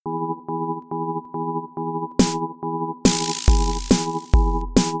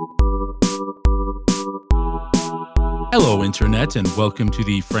Hello, Internet, and welcome to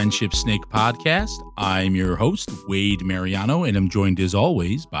the Friendship Snake Podcast. I'm your host, Wade Mariano, and I'm joined as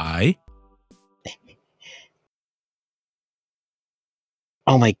always by...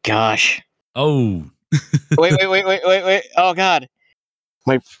 Oh my gosh. Oh. wait. Oh God.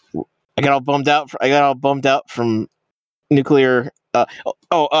 I got all bummed out from nuclear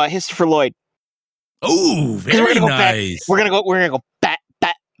Christopher Lloyd. Oh, very nice. We're gonna go back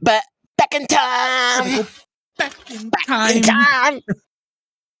in time. Back in time.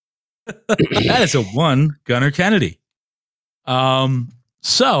 That is a one, Gunnar Kennedy.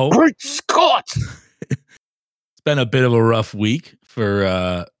 So Great Scott. It's been a bit of a rough week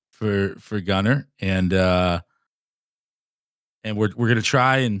for Gunnar, and we're gonna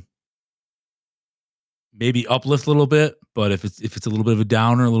try and maybe uplift a little bit, but if it's a little bit of a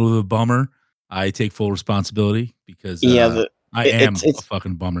downer, a little bit of a bummer, I take full responsibility because I am a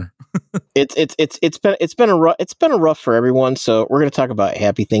fucking bummer. It's been a rough for everyone. So we're gonna talk about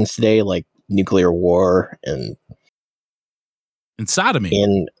happy things today, like nuclear war and sodomy.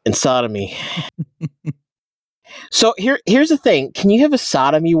 And sodomy. So here's the thing: can you have a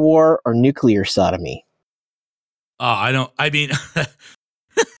sodomy war or nuclear sodomy?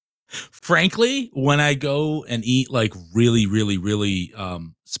 Frankly, when I go and eat like really, really, really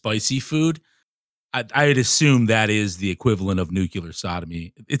spicy food, I'd assume that is the equivalent of nuclear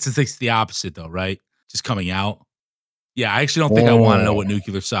sodomy. It's the opposite, though, right? Just coming out. Yeah, I actually don't think I want to know what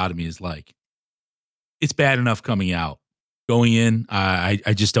nuclear sodomy is like. It's bad enough coming out. Going in, I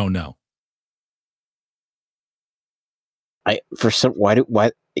just don't know.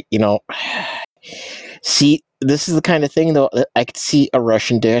 See, this is the kind of thing though that I could see a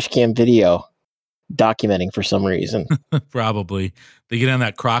Russian dashcam video documenting for some reason. Probably they get on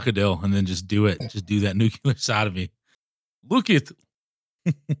that crocodile and then just do it. Just do that nuclear sodomy. Look it,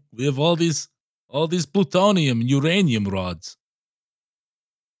 we have all these plutonium and uranium rods.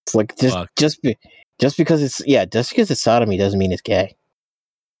 It's like just because it's sodomy doesn't mean it's gay.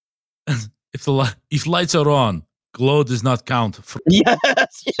 If lights are on, glow does not count.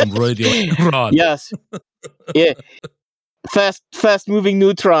 Yes. From radio rod. Yes. Yeah. Fast moving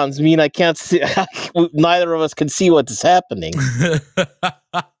neutrons mean I can't see. Neither of us can see what's happening.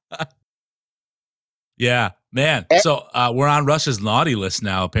 Yeah, man. So we're on Russia's naughty list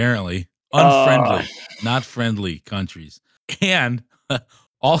now. Apparently, unfriendly, not friendly countries, and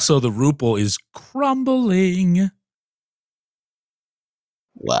also the ruble is crumbling.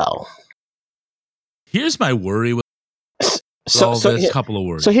 Wow. Here's my worry with couple of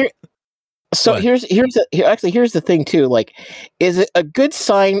words. Here's the thing too. Like, is it a good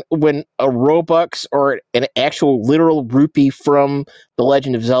sign when a Robux or an actual literal rupee from The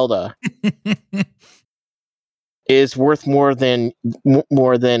Legend of Zelda is worth more than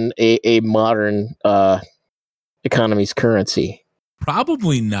a modern economy's currency?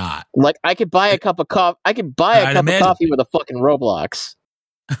 Probably not. Like, I could buy a cup of coffee. I could buy a cup of coffee with a fucking Roblox.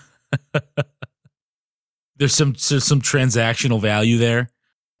 There's some transactional value there.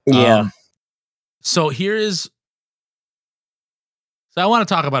 Yeah. So I want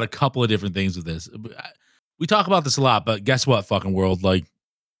to talk about a couple of different things with this. We talk about this a lot, but guess what, fucking world? Like,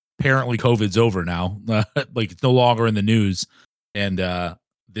 apparently COVID's over now. Like, it's no longer in the news, and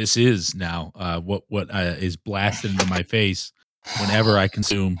this is now what is blasted into my face whenever I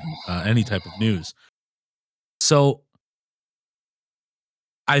consume any type of news. So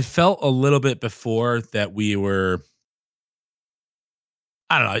I felt a little bit before that we were,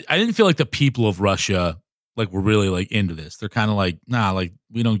 I don't know. I didn't feel like the people of Russia like were really like into this. They're kind of like, nah, like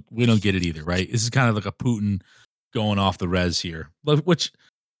we don't get it either, right? This is kind of like a Putin going off the res here, which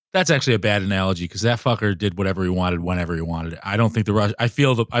that's actually a bad analogy because that fucker did whatever he wanted whenever he wanted it. I don't think I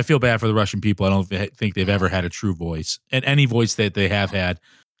feel bad for the Russian people. I don't think they've ever had a true voice, and any voice that they have had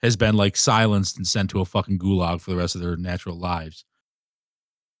has been like silenced and sent to a fucking gulag for the rest of their natural lives.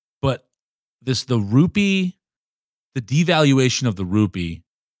 But the rupee, the devaluation of the rupee,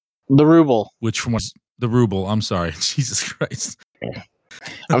 the ruble, the ruble. I'm sorry, Jesus Christ.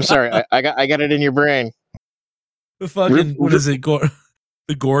 I'm sorry. I got it in your brain. The fucking what is it?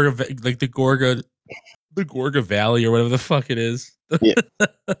 The Gorga Valley or whatever the fuck it is. Yeah.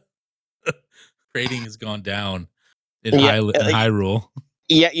 Rating has gone down in Hyrule.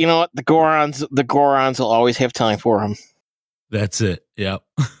 Yeah, you know what? The Gorons will always have time for him. That's it. Yep.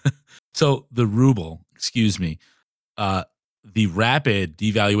 So the ruble, excuse me, the rapid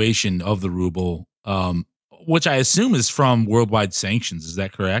devaluation of the ruble, which I assume is from worldwide sanctions. Is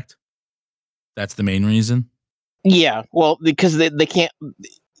that correct? That's the main reason. Yeah, well, because they can't,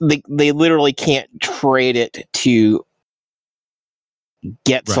 they literally can't trade it to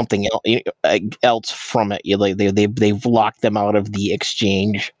get something else from it. Like they've locked them out of the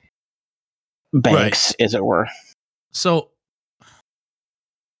exchange banks, as it were. So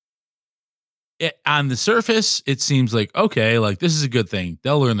on the surface, it seems like, okay, like this is a good thing.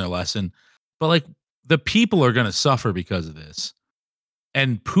 They'll learn their lesson. But like the people are going to suffer because of this.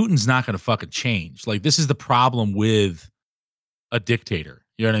 And Putin's not going to fucking change. Like this is the problem with a dictator.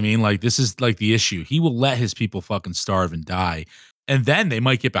 You know what I mean? Like this is like the issue. He will let his people fucking starve and die. And then they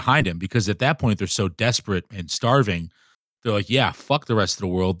might get behind him because at that point they're so desperate and starving. They're like, yeah, fuck the rest of the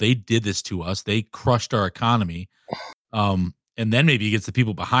world. They did this to us. They crushed our economy. And then maybe he gets the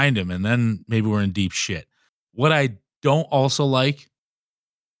people behind him, and then maybe we're in deep shit. What I don't also like,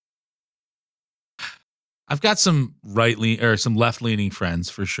 I've got some some left leaning friends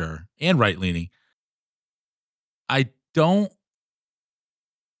for sure, and right leaning. I don't.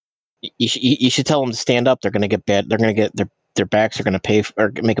 You should tell them to stand up. They're going to get bad. They're going to get their backs are going to pay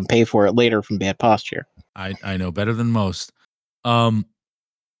or make them pay for it later from bad posture. I know better than most.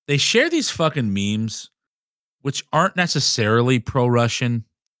 They share these fucking memes, which aren't necessarily pro-Russian,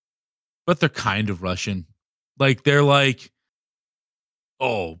 but they're kind of Russian. Like they're like,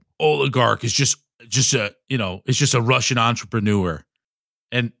 oh, oligarch is just a, it's just a Russian entrepreneur.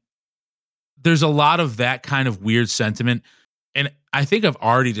 And there's a lot of that kind of weird sentiment. And I think I've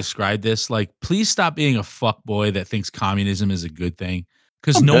already described this. Like, please stop being a fuckboy that thinks communism is a good thing.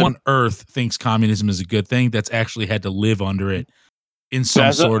 Because no one on earth thinks communism is a good thing that's actually had to live under it in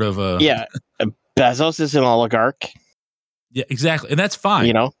some sort of a... Yeah, Bezos is an oligarch. Yeah, exactly. And that's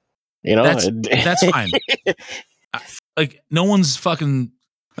fine. That's fine. Like, no one's fucking...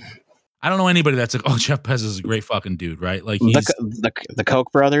 I don't know anybody that's like, oh, Jeff Bezos is a great fucking dude, right? Like, he's... The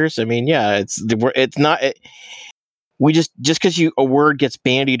Koch brothers, I mean, yeah, it's not... We just because a word gets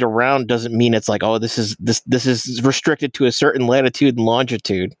bandied around doesn't mean it's like, oh, this is restricted to a certain latitude and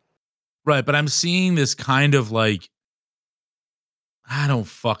longitude. Right, but I'm seeing this kind of like, I don't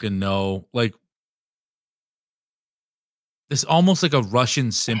fucking know, like this almost like a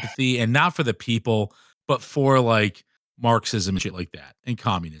Russian sympathy, and not for the people, but for like Marxism and shit like that, and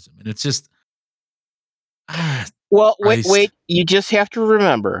communism, and it's just. Well, wait, you just have to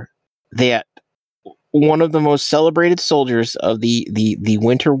remember that one of the most celebrated soldiers of the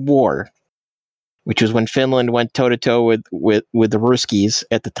Winter War, which was when Finland went toe to toe with the Ruskies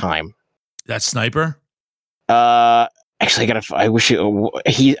at the time. That sniper? Actually, I wish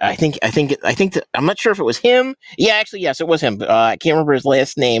I think that, I'm not sure if it was him. Yeah, actually, yes, it was him. I can't remember his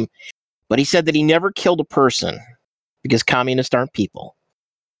last name, but he said that he never killed a person because communists aren't people.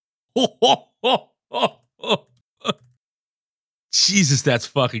 Jesus, that's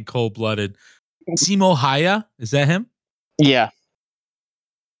fucking cold-blooded. Simo Haya? Is that him? Yeah.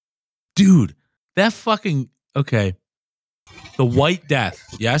 Dude, that fucking... Okay. The White Death.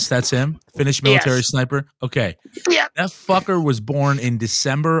 Yes, that's him. Finnish military sniper. Okay. Yeah. That fucker was born in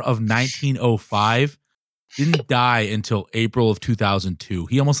December of 1905. Didn't die until April of 2002.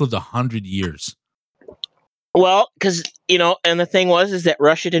 He almost lived 100 years. Well, because, and the thing is that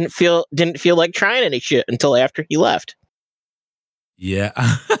Russia didn't feel like trying any shit until after he left. Yeah.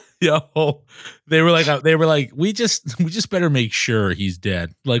 Yo, they were like, we just better make sure he's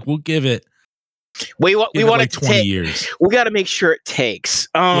dead. Like, we'll give it. We want like 20 years. We got to make sure it takes.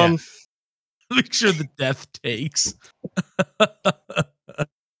 Make sure the death takes.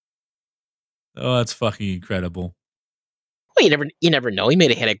 Oh, that's fucking incredible. Well, you never know. He may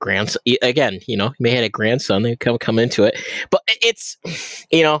have had a grandson again. He may have had a grandson. They come into it, but it's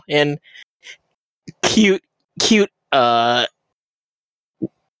and cute.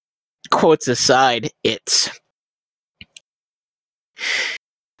 Quotes aside, it's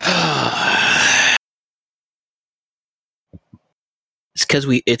because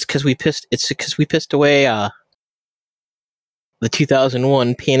we pissed away the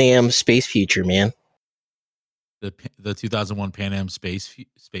 2001 Pan Am space future, man. The 2001 Pan Am space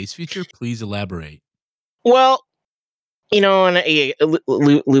future. Please elaborate. Well, and I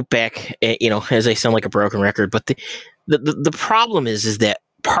loop back, as I sound like a broken record, but the problem is that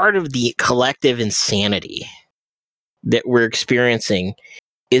part of the collective insanity that we're experiencing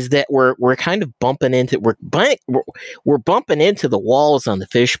is that we're kind of bumping into we're bumping into the walls on the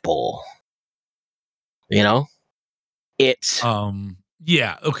fishbowl. It's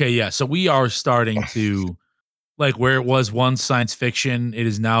yeah, okay, yeah. So we are starting to, like, where it was once science fiction, it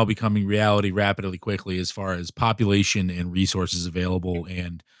is now becoming reality rapidly, quickly, as far as population and resources available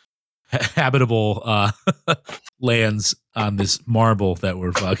and habitable lands on this marble that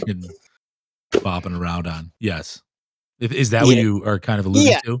we're fucking bopping around on. Yes. Is that what you are kind of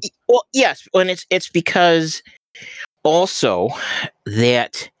alluding to? Well, yes. And it's because also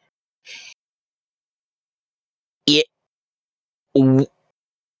that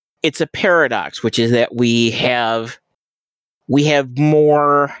it's a paradox, which is that we have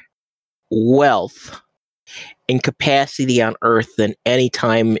more wealth and capacity on Earth than any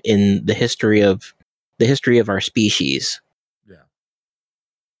time in the history of our species. Yeah.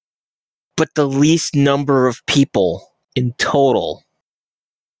 But the least number of people in total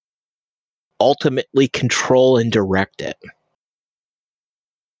ultimately control and direct it. I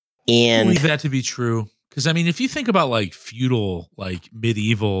And believe that to be true. Because I mean, if you think about like feudal, like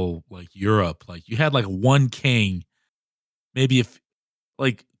medieval, like Europe, like you had like one king, maybe if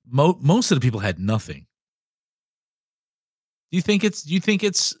like most of the people had nothing. Do you think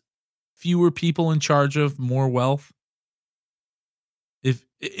it's fewer people in charge of more wealth?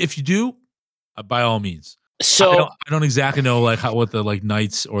 If you do, by all means. so I don't exactly know like what the like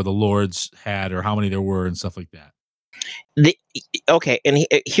knights or the lords had or how many there were and stuff like that. okay, and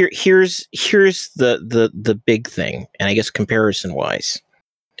here's the big thing, and I guess comparison wise,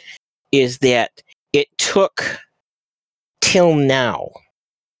 is that it took till now.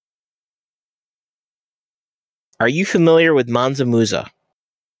 Are you familiar with Mansa Musa?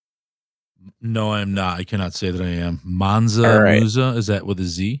 No, I'm not. I cannot say that I am. Mansa All right. Musa, is that with a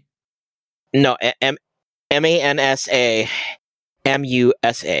Z? No, Mansa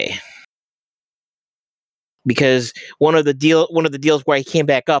Musa. Because one of the deals why he came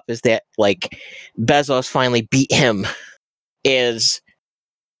back up is that like Bezos finally beat him as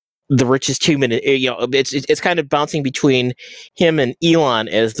the richest human. It's kind of bouncing between him and Elon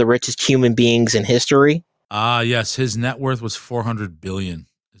as the richest human beings in history. Ah, yes, his net worth was 400 billion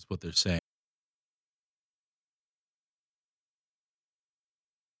is what they're saying.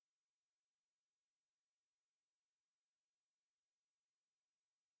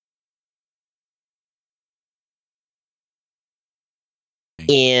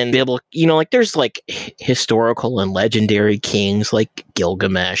 And be able, like there's like historical and legendary kings like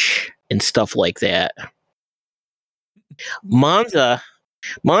Gilgamesh and stuff like that. Mansa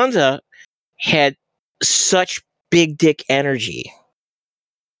had such big dick energy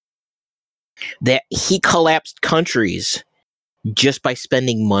that he collapsed countries just by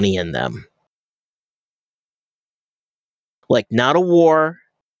spending money in them. Like, not a war,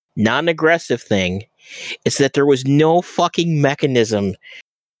 not an aggressive thing. It's that there was no fucking mechanism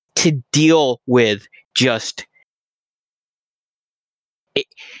to deal with just. It,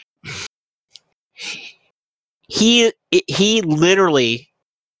 he literally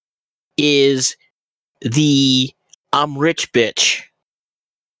is the "I'm rich bitch"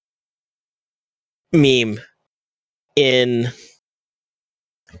 meme in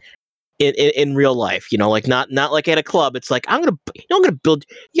real life, like not like at a club. It's like I'm gonna build.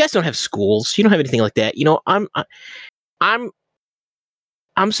 You guys don't have schools. You don't have anything like that.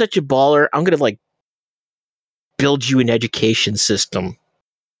 I'm such a baller. I'm gonna like build you an education system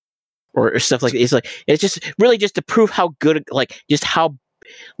or stuff like that. It's just really just to prove how good, like just how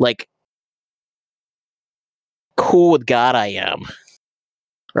like cool with God I am,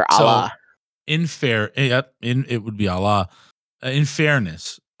 or Allah. So, it would be Allah. In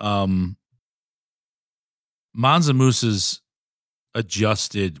fairness, Mansa Musa's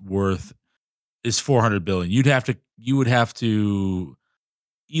adjusted worth is 400 billion. You would have to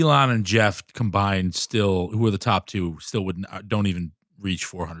Elon and Jeff combined still, who are the top two, still don't even reach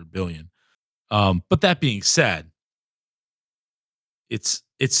 400 billion. But that being said, it's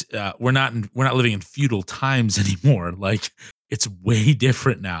we're not living in feudal times anymore. Like it's way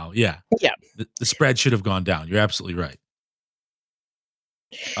different now. Yeah. Yeah. The spread should have gone down. You're absolutely right.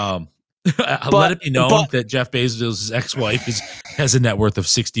 Let it be known that Jeff Bezos' ex-wife has a net worth of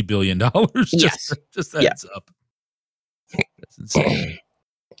 $60 billion. Yes. Just heads up. That's insane.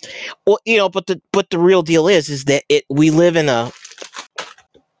 Well, but the real deal is that we live in a,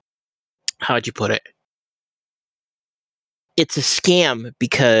 how'd you put it? It's a scam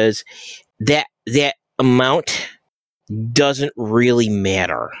because that amount doesn't really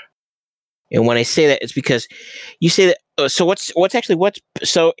matter. And when I say that, it's because you say that.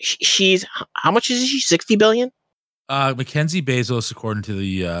 So she's, how much is she? 60 billion? Mackenzie Bezos, according to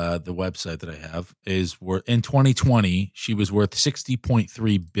the website that I have, is worth in 2020 she was worth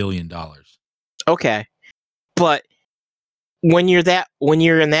 $60.3 billion. Okay, but when you're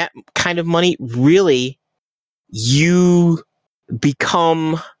in that kind of money, really, you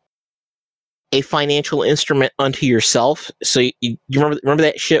become a financial instrument unto yourself. So you remember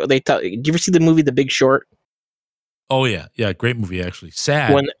that shit they thought? Did you ever see the movie The Big Short? Oh yeah, great movie actually.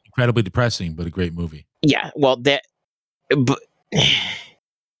 Sad, incredibly depressing, but a great movie. Yeah, well but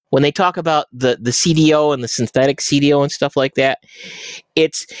when they talk about the CDO and the synthetic CDO and stuff like that,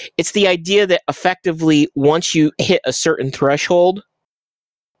 it's the idea that effectively once you hit a certain threshold,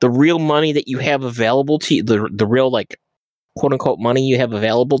 the real money that you have available to you, the real like quote unquote money you have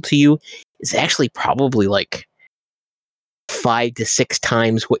available to you, is actually probably like 5 to 6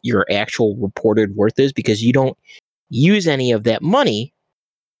 times what your actual reported worth is, because you don't use any of that money.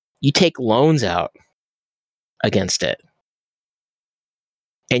 You take loans out against it.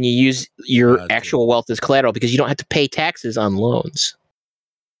 And you use your actual wealth as collateral because you don't have to pay taxes on loans.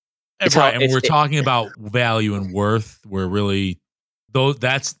 Right, and we're talking about value and worth. We're really, though,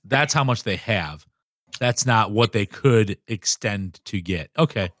 that's how much they have. That's not what they could extend to get.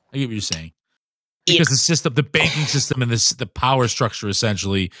 Okay, I get what you're saying. Because the system, the banking system, and the power structure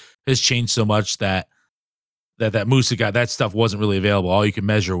essentially has changed so much that Musa got, that stuff wasn't really available. All you could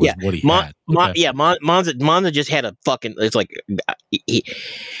measure was what he had. Monza just had a fucking. It's like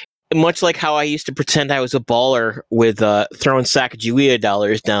much like how I used to pretend I was a baller with throwing Sacagawea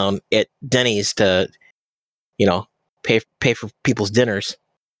dollars down at Denny's to, pay for people's dinners.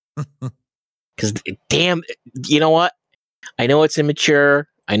 Because damn, you know what? I know it's immature.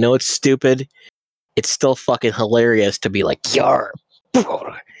 I know it's stupid. It's still fucking hilarious to be like, yar.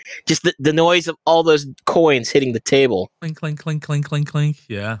 Just the noise of all those coins hitting the table. Clink, clink, clink, clink, clink, clink.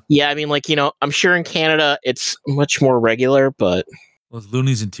 Yeah. Yeah, I mean, like, I'm sure in Canada it's much more regular, but... Well, it's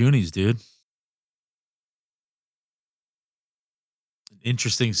loonies and toonies, dude.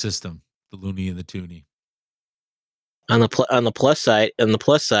 Interesting system, the loony and the toonie. On the plus side,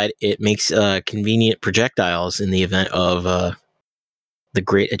 it makes convenient projectiles in the event of the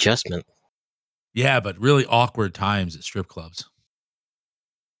Great Adjustment. Yeah, but really awkward times at strip clubs.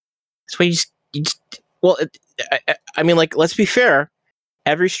 That's why you just well, I mean, like, let's be fair.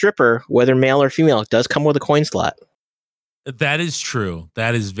 Every stripper, whether male or female, does come with a coin slot. That is true.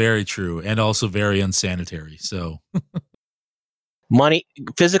 That is very true, and also very unsanitary. So,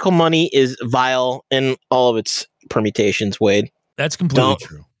 physical money is vile in all of its permutations. Wade, that's completely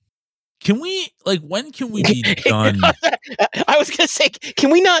true. Can we, when can we be done? I was gonna say,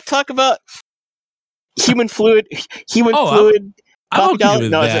 can we not talk about human fluid? I'm okay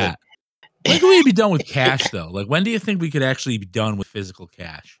with that. When can we be done with cash, though? Like, when do you think we could actually be done with physical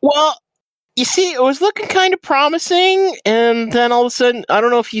cash? Well, you see, it was looking kind of promising, and then all of a sudden, I don't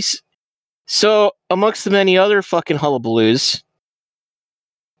know if so amongst the many other fucking hullabaloos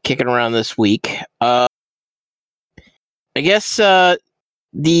kicking around this week, I guess the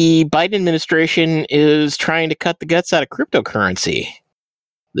Biden administration is trying to cut the guts out of cryptocurrency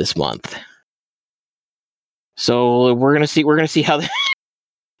this month. So we're gonna see how that.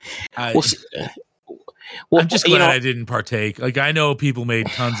 We'll see. I'm just glad I didn't partake. Like, I know people made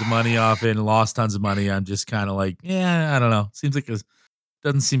tons of money off it and lost tons of money. I'm just kind of like, yeah, I don't know. Seems like it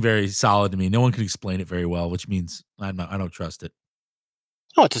doesn't seem very solid to me. No one can explain it very well, which means I don't trust it.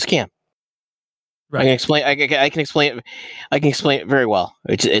 Oh, it's a scam. Right. I can explain. I can explain it. I can explain it very well.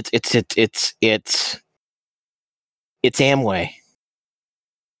 It's Amway.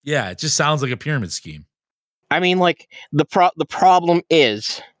 Yeah, it just sounds like a pyramid scheme. I mean, like, the problem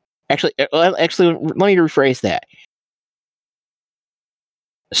is actually, let me rephrase that.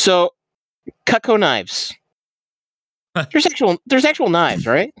 So, Cutco knives. There's actual knives,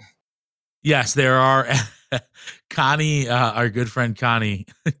 right? Yes, there are. Connie, our good friend Connie,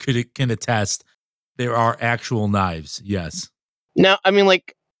 can attest. There are actual knives. Yes. Now, I mean,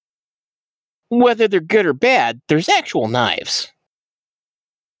 like, whether they're good or bad, there's actual knives.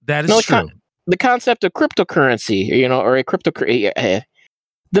 That is true. The concept of cryptocurrency, or a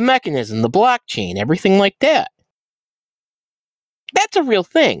the mechanism, the blockchain, everything like that. That's a real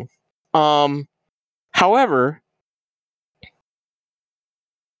thing. However,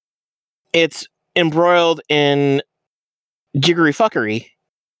 it's embroiled in jiggery fuckery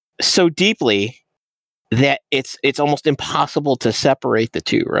so deeply that it's almost impossible to separate the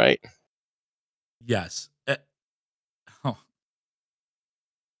two, right? Yes.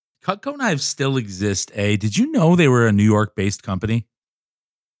 Cutco knives still exist. Did you know they were a New York-based company?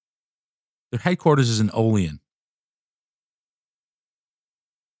 Their headquarters is in Olean.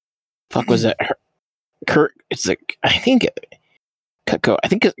 Fuck, was that Kurt? It's like, I think Cutco. I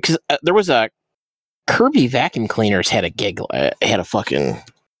think because there was a Kirby vacuum cleaners had a fucking.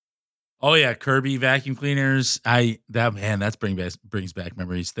 Oh yeah, Kirby vacuum cleaners. That brings back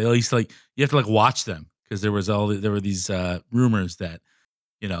memories. They used to, you have to watch them because there were these rumors that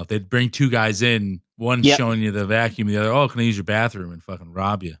they'd bring two guys in, one showing you the vacuum, the other, can I use your bathroom, and fucking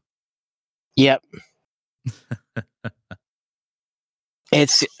rob you. Yep.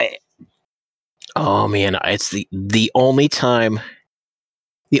 It's oh man, it's the only time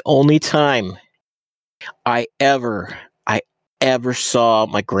The only time I ever saw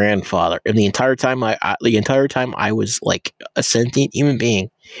my grandfather, and the entire time I was like a sentient human being,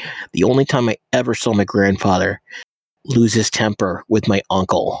 the only time I ever saw my grandfather lose his temper with my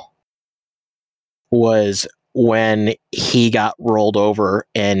uncle was when he got rolled over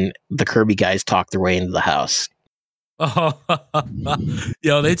and the Kirby guys talked their way into the house. Oh,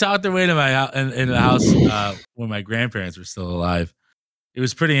 yo, they talked their way to my house in the house when my grandparents were still alive. It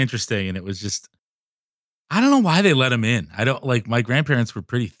was pretty interesting, and it was just I don't know why they let him in. I don't like my grandparents were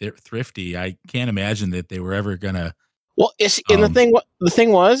pretty thrifty. I can't imagine that they were ever gonna. Well, and the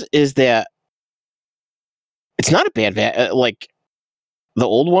thing was is that it's not a bad like the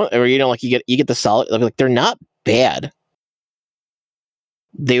old one, or like you get the solid, like they're not bad.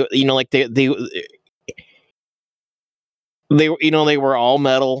 They like they were all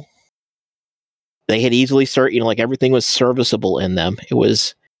metal. They had easily like everything was serviceable in them.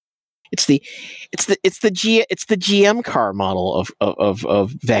 It's the GM car model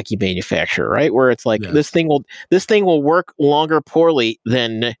of vacuum manufacturer, right? Where it's like Yes. this thing will work longer poorly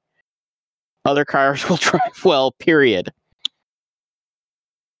than other cars will drive well, period.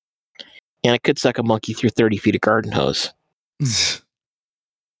 And it could suck a monkey through 30 feet of garden hose.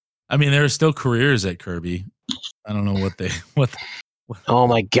 I mean, there are still careers at Kirby. I don't know what. Oh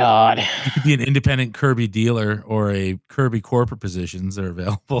my god! You could be an independent Kirby dealer or a Kirby corporate positions are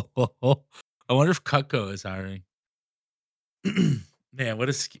available. I wonder if Cutco is hiring. Man, what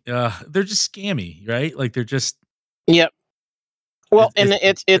is they're just scammy, right? Like they're just Yep. Well, and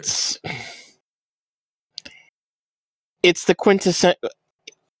it's the quintessential.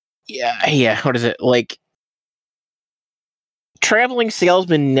 Yeah. What is it like? Traveling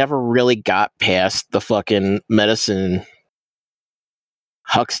salesman never really got past the fucking medicine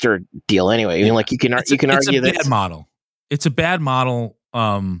huckster deal. Anyway, I mean, like you can argue that it's a bad model. It's a bad model.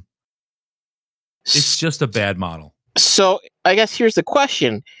 It's just a bad model. So I guess here's the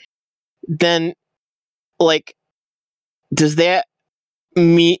question. Then, like, does that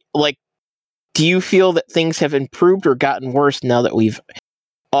mean like? Do you feel that things have improved or gotten worse now that we've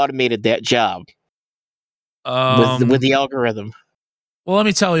automated that job with the algorithm? Well, let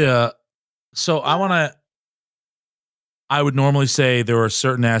me tell you. So I would normally say there are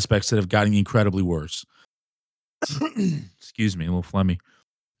certain aspects that have gotten incredibly worse. Excuse me, a little phlegmy.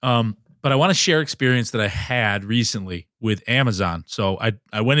 But I want to share experience that I had recently with Amazon. So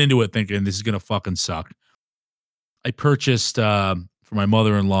I went into it thinking this is gonna fucking suck. I purchased for my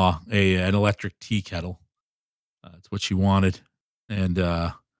mother-in-law an electric tea kettle. It's what she wanted, and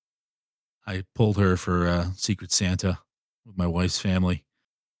I pulled her for Secret Santa with my wife's family.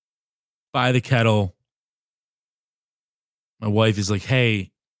 Buy the kettle. My wife is like,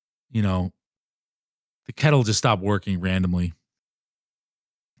 "Hey, you know, the kettle just stopped working randomly,"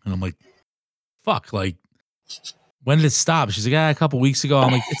 and I'm like, "Fuck!" Like, when did it stop? She's like, a couple weeks ago.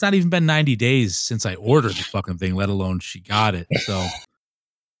 I'm like, it's not even been 90 days since I ordered the fucking thing, let alone she got it. So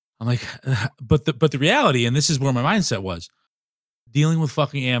I'm like, but the reality, and this is where my mindset was, dealing with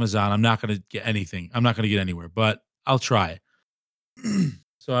fucking Amazon, I'm not gonna get anything. I'm not gonna get anywhere, but I'll try.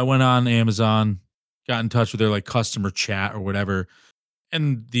 So I went on Amazon, got in touch with their like customer chat or whatever,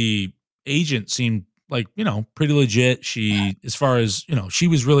 and the agent seemed like, pretty legit. She, as far as, she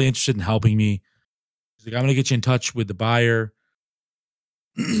was really interested in helping me. She's like, I'm gonna get you in touch with the buyer.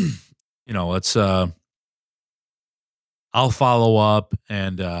 Let's I'll follow up.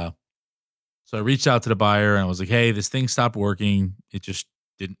 And so I reached out to the buyer and I was like, hey, this thing stopped working. It just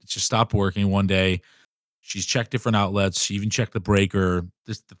stopped working one day. She's checked different outlets. She even checked the breaker.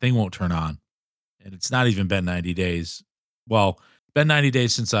 The thing won't turn on. And it's not even been 90 days. Well, been 90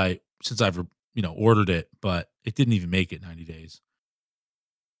 days since I've ordered it, but it didn't even make it 90 days.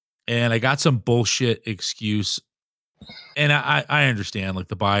 And I got some bullshit excuse. And I understand, like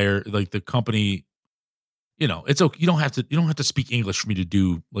the buyer, like the company, it's okay. You don't have to speak English for me to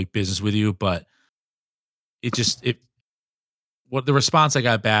do like business with you, but what the response I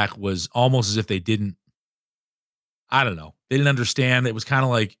got back was almost as if they didn't, I don't know. They didn't understand. It was kind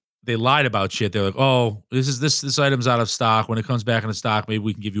of like they lied about shit. They're like, "Oh, this item's out of stock. When it comes back into stock, maybe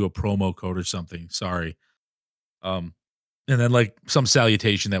we can give you a promo code or something." Sorry. Um, and then like some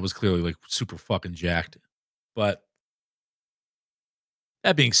salutation that was clearly like super fucking jacked. But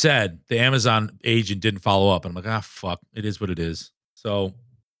that being said, the Amazon agent didn't follow up, and I'm like, fuck, it is what it is. So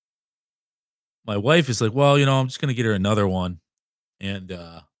my wife is like, well, I'm just gonna get her another one, and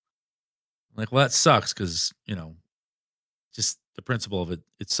I'm like, well, that sucks because just the principle of it,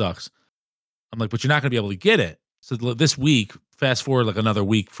 it sucks. I'm like, but you're not gonna be able to get it. So this week, fast forward like another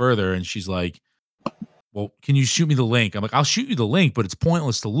week further, and she's like, well, can you shoot me the link? I'm like, I'll shoot you the link, but it's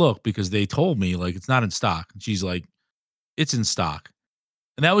pointless to look because they told me like it's not in stock. And she's like, it's in stock.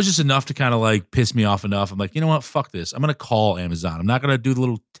 And that was just enough to kind of like piss me off enough. I'm like, you know what? Fuck this. I'm going to call Amazon. I'm not going to do the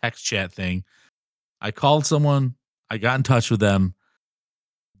little text chat thing. I called someone. I got in touch with them.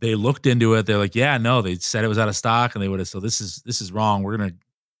 They looked into it. They're like, yeah, no, they said it was out of stock and they would have. So this is wrong. We're going to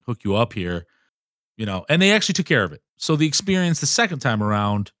hook you up here, and they actually took care of it. So the experience the second time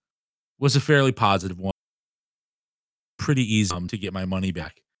around was a fairly positive one. Pretty easy to get my money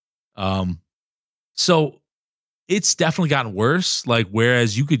back. So it's definitely gotten worse. Like,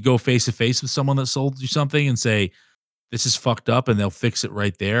 whereas you could go face to face with someone that sold you something and say, this is fucked up and they'll fix it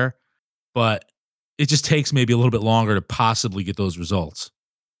right there. But it just takes maybe a little bit longer to possibly get those results.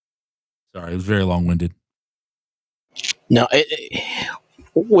 Sorry, it was very long winded. No,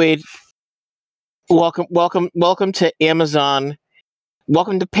 Wade, welcome to Amazon.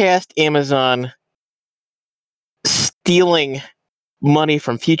 Welcome to past Amazon stealing money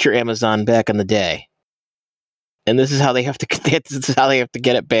from future Amazon back in the day. And this is how they have to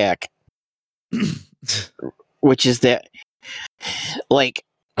get it back. Which is that, like,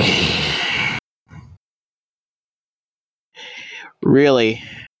 really,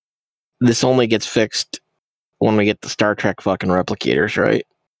 this only gets fixed when we get the Star Trek fucking replicators, right?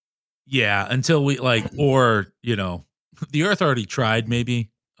 Yeah, until we the Earth already tried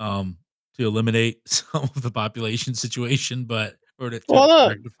maybe to eliminate some of the population situation, but or to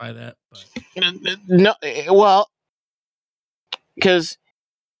rectify that. But. No, well, because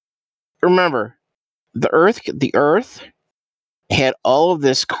remember, the Earth had all of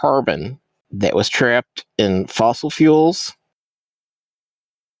this carbon that was trapped in fossil fuels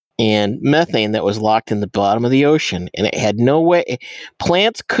and methane that was locked in the bottom of the ocean, and it had no way.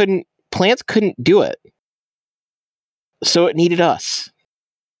 Plants couldn't do it, so it needed us.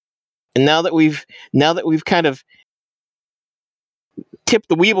 And now that we've kind of tipped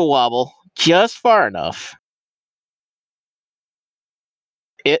the weeble wobble just far enough,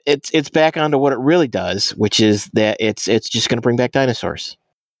 it's back onto what it really does, which is that it's just going to bring back dinosaurs.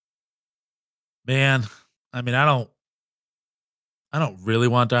 Man, I mean, I don't really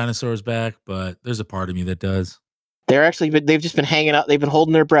want dinosaurs back, but there's a part of me that does. They've just been hanging out. They've been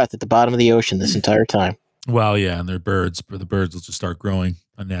holding their breath at the bottom of the ocean this entire time. Well, yeah, and they're birds, but the birds will just start growing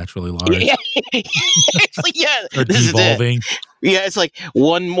unnaturally large. Yeah, or devolving. Yeah, it's like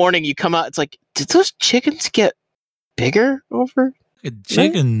one morning you come out. It's like, did those chickens get bigger over? A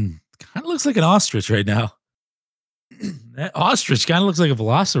chicken kind of looks like an ostrich right now. That ostrich kind of looks like a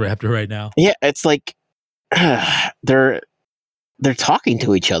velociraptor right now. Yeah, it's like they're talking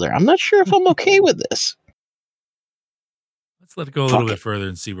to each other. I'm not sure if I'm okay with this. Let's let it go a little bit further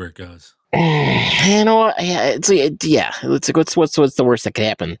and see where it goes. You know what? Yeah, it's like, what's the worst that could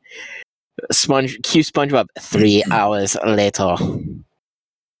happen? SpongeBob 3 hours later.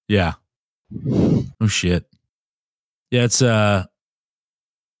 Yeah. Oh shit. Yeah, it's I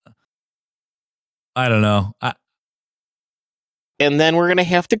don't know. And then we're gonna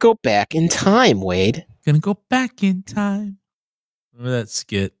have to go back in time, Wade. Gonna go back in time. Remember that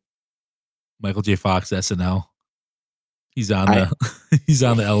skit? Michael J. Fox SNL. He's on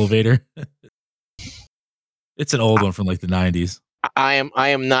the elevator. It's an old one from like the 90s. I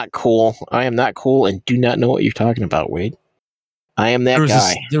am not cool. I am not cool and do not know what you're talking about, Wade. I am that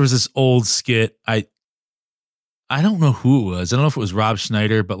guy. There was this old skit. I don't know who it was. I don't know if it was Rob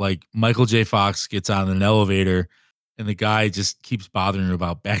Schneider, but like Michael J. Fox gets on an elevator and the guy just keeps bothering him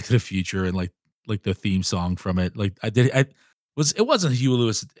about Back to the Future and like the theme song from it. Like it wasn't Huey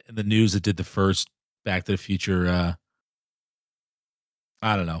Lewis in the News that did the first Back to the Future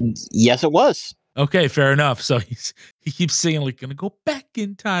I don't know. Yes, it was. Okay, fair enough. So he keeps singing like "Gonna go back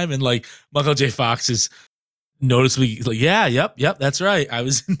in time," and like Michael J. Fox is noticeably like, "Yeah, yep, that's right. I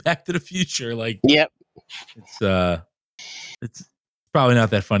was in Back to the Future." Like, yep. It's probably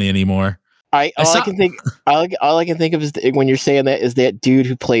not that funny anymore. All I can think of is when you're saying that is that dude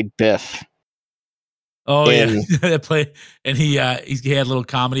who played Biff. Oh yeah, that play, and he had a little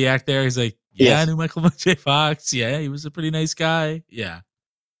comedy act there. He's like, "Yeah, yes. I knew Michael J. Fox. Yeah, he was a pretty nice guy. Yeah."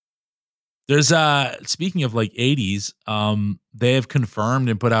 There's speaking of like 80s, they have confirmed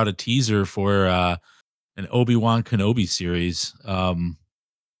and put out a teaser for an Obi-Wan Kenobi series on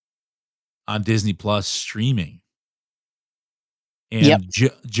Disney Plus streaming. And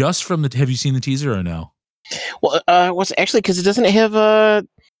just from have you seen the teaser or no? Well, what's actually because it doesn't have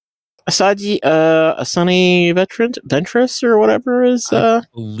Asajj Ventress or whatever is. I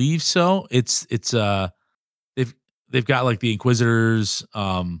believe so. It's they've got like the Inquisitors.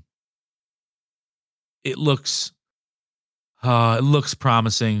 It looks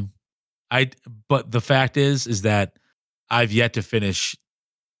promising. But the fact is that I've yet to finish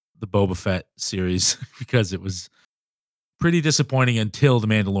the Boba Fett series because it was pretty disappointing until the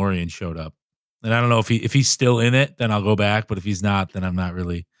Mandalorian showed up. And I don't know if he's still in it, then I'll go back. But if he's not, then I'm not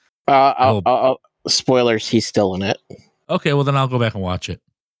really. Spoilers, he's still in it. Okay, well then I'll go back and watch it.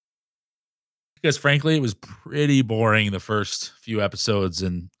 Because frankly, it was pretty boring the first few episodes,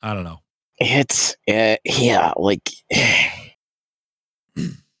 and I don't know. It's like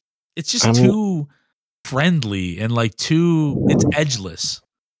it's just too friendly and like it's edgeless.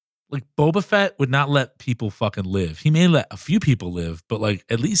 Like Boba Fett would not let people fucking live. He may let a few people live, but like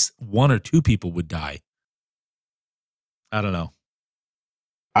at least one or two people would die. I don't know.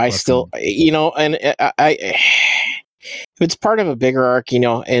 I still, and it's part of a bigger arc,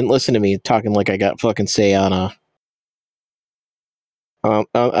 and listen to me talking like I got fucking say on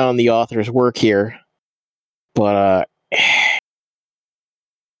the author's work here, but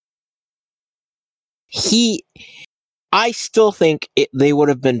I still think they would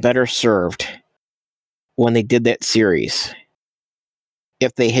have been better served when they did that series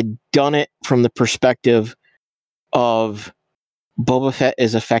if they had done it from the perspective of Boba Fett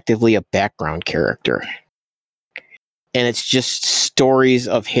is effectively a background character. And it's just stories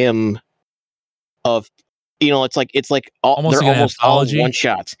of him it's like almost they're like almost all one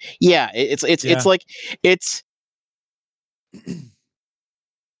shots. Yeah, it's like it's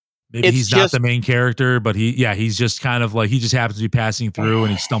maybe he's not the main character, but he's just kind of like he just happens to be passing through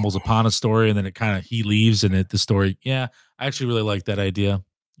and he stumbles upon a story and then it kind of he leaves and the story. Yeah, I actually really like that idea.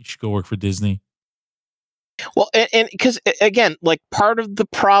 You should go work for Disney. Well, and because again, like part of the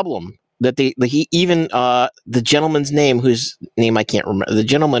problem that the gentleman's name whose name I can't remember, the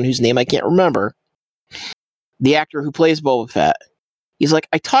gentleman whose name I can't remember, the actor who plays Boba Fett, he's like,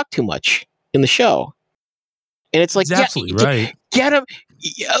 I talk too much in the show, and it's like, he's absolutely right. Get him,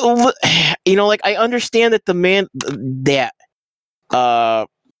 like I understand that the Mandalorian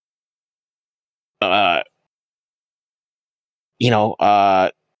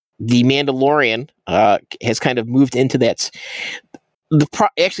has kind of moved into that.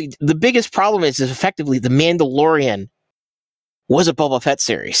 Actually, the biggest problem is effectively the Mandalorian was a Boba Fett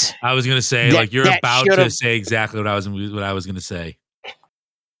series. I was gonna say, like you're about to say exactly what I was gonna say.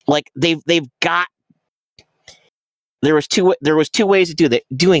 Like they've got. There was two ways of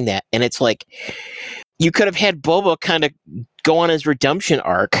doing that, and it's like you could have had Boba kind of go on his redemption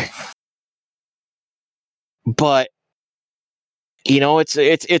arc, but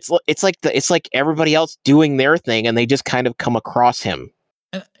it's like everybody else doing their thing, and they just kind of come across him.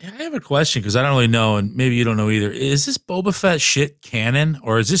 I have a question because I don't really know, and maybe you don't know either. Is this Boba Fett shit canon,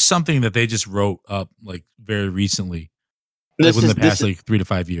 or is this something that they just wrote up like very recently, like within the past like 3 to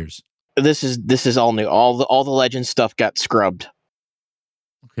 5 years? This is all new. All the Legend stuff got scrubbed.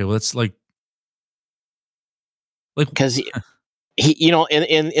 Okay, well, it's like because he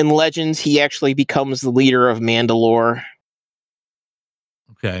in Legends he actually becomes the leader of Mandalore.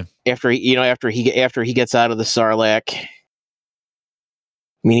 Okay. After he gets out of the Sarlacc. I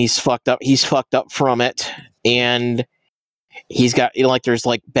mean, he's fucked up. He's fucked up from it, and he's got there's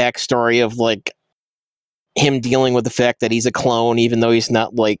like backstory of like him dealing with the fact that he's a clone, even though he's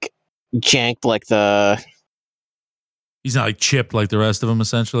not like janked like he's not like chipped like the rest of them,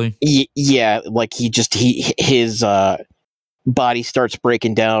 essentially. Yeah, like his body starts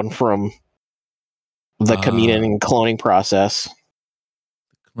breaking down from the Kamino and cloning process.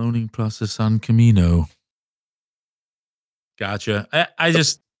 The cloning process on Kamino. Gotcha. I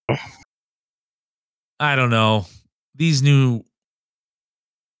just, I don't know. These new,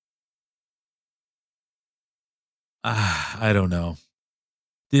 I don't know.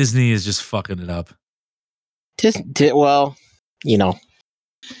 Disney is just fucking it up. Well, the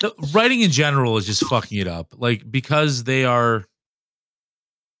writing in general is just fucking it up. Like, because they are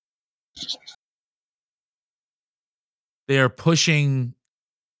pushing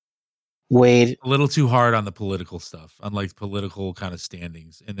Wade a little too hard on the political stuff, on like political kind of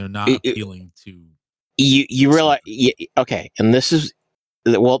standings, and they're not appealing to. You realize, okay, and this is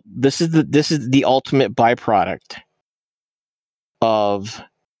the ultimate byproduct of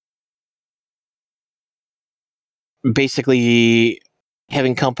basically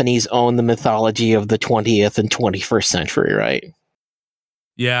having companies own the mythology of the 20th and 21st century, right?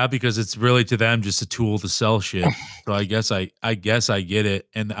 Yeah, because it's really to them just a tool to sell shit. So I guess I get it,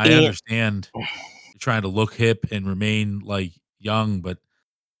 and I understand you're trying to look hip and remain like young, but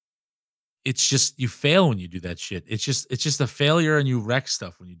it's just you fail when you do that shit. It's just a failure, and you wreck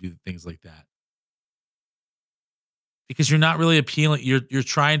stuff when you do things like that. Because you're not really appealing. You're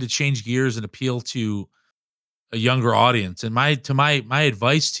trying to change gears and appeal to a younger audience. And my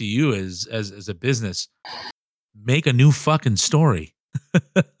advice to you is as a business, make a new fucking story.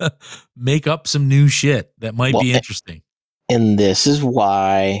 Make up some new shit that might Well, be interesting. and this is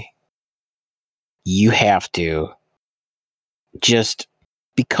why you have to just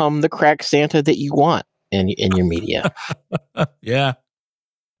become the crack Santa that you want in your media. Yeah,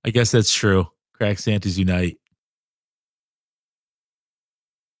 I guess that's true. Crack Santas unite.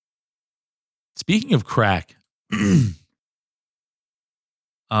 Speaking of crack,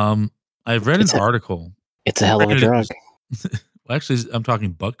 I've read an article. It's a hell of a drug. Well, actually, I'm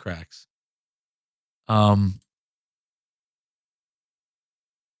talking butt cracks. Um,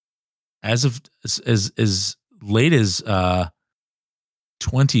 as of as late as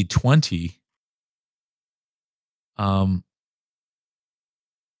 2020,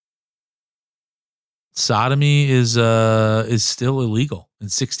 sodomy is still illegal in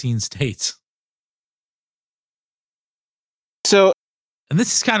 16 states. So, and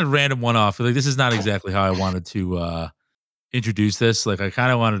this is kind of random one off. Like, this is not exactly how I wanted to introduce this. Like, I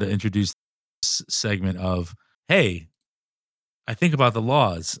kind of wanted to introduce this segment of, hey, I think about the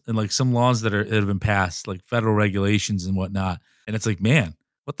laws and like some laws that have been passed, like federal regulations and whatnot. And it's like, man,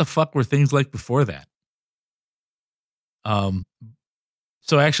 what the fuck were things like before that?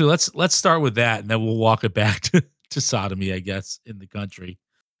 So actually, let's start with that, and then we'll walk it back to sodomy, I guess, in the country,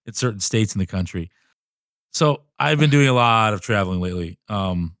 in certain states in the country. So I've been doing a lot of traveling lately,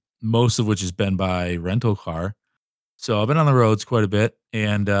 most of which has been by rental car. So I've been on the roads quite a bit,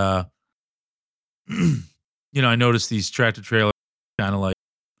 and I noticed these tractor trailers kind of like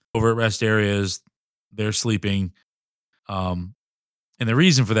over at rest areas. They're sleeping, and the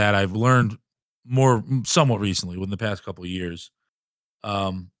reason for that I've learned somewhat recently, within the past couple of years.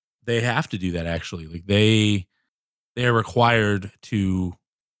 They have to do that actually. Like they're required to.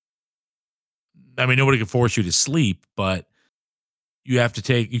 I mean, nobody can force you to sleep, but you have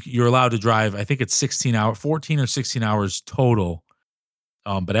to you're allowed to drive. I think it's 14 or 16 hours total.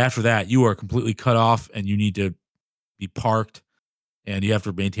 But after that, you are completely cut off, and you need to be parked, and you have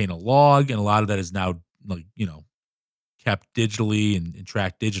to maintain a log, and a lot of that is now like kept digitally and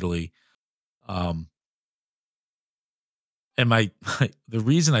tracked digitally. And the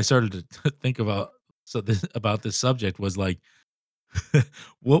reason I started to think about about this subject was like,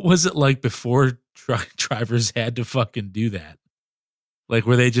 what was it like before truck drivers had to fucking do that? Like,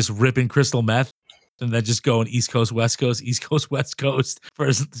 were they just ripping crystal meth and then just going East Coast, West Coast, East Coast, West Coast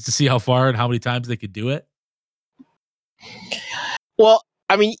to see how far and how many times they could do it? well,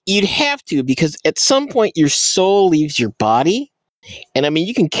 I mean, you'd have to, because at some point your soul leaves your body, and I mean,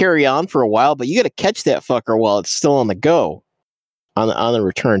 you can carry on for a while, but you got to catch that fucker while it's still on the go, on the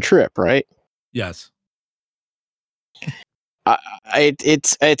return trip, right? Yes. I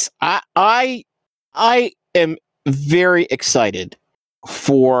am very excited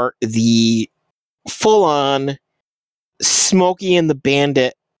for the full on Smokey and the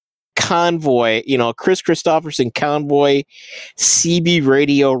Bandit convoy, Chris Christopherson convoy CB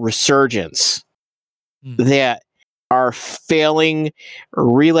radio resurgence that our failing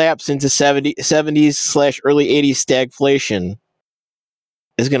relapse into 70s / early 80s stagflation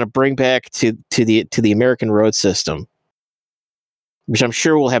is going to bring back to the American road system, which I'm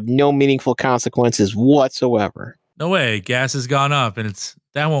sure will have no meaningful consequences whatsoever. No way. Gas has gone up, and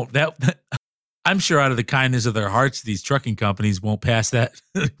I'm sure out of the kindness of their hearts, these trucking companies won't pass that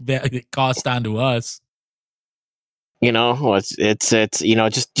cost on to us. It's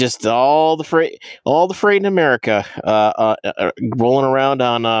just all the freight in America rolling around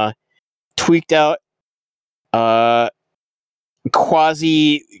on tweaked out not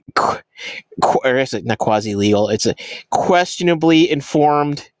quasi legal. It's a questionably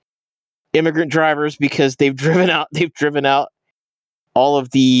informed immigrant drivers, because they've driven out all of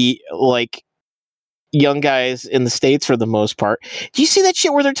the like young guys in the States for the most part. Do you see that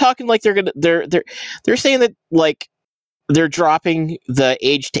shit where they're talking like they're saying that like they're dropping the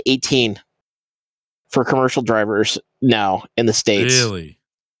age to 18 for commercial drivers now in the States? Really?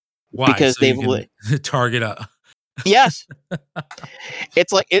 Why? Because so you can target a yes.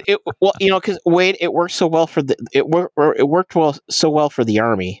 It's like it well, because Wade, it worked so well for so well for the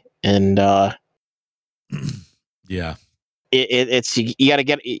Army, and yeah, it's you got to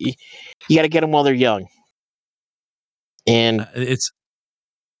get them while they're young, and it's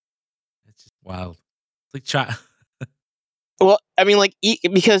just wild. It's like well, I mean, like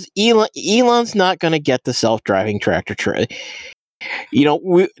because Elon's not going to get the self-driving tractor trailer.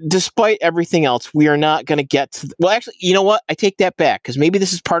 Despite everything else, we are not going to get to. Well, actually, you know what? I take that back, because maybe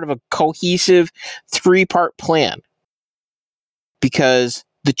this is part of a cohesive 3-part plan. Because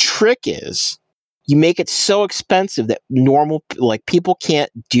the trick is, you make it so expensive that normal, like, people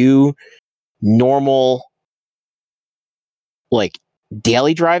can't do normal, like,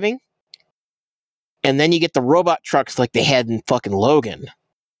 daily driving. And then you get the robot trucks like they had in fucking Logan.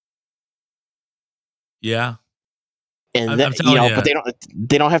 Yeah. And I'm telling you. but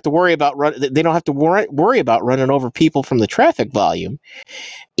they don't have to worry about worry about running over people from the traffic volume.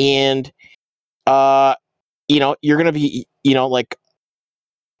 And you're going to be, like,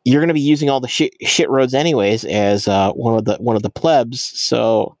 you're going to be using all the shit roads anyways as one of the plebs.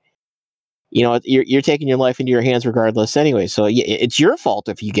 So, you're taking your life into your hands regardless anyway. So yeah, it's your fault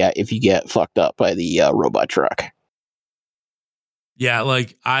if you get fucked up by the robot truck. Yeah,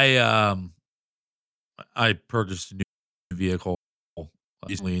 like I purchased a new vehicle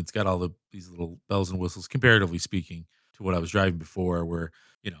recently. It's got all these little bells and whistles, comparatively speaking, to what I was driving before, where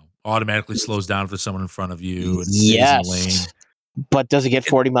automatically slows down if there's someone in front of you and stays in the lane. But does it get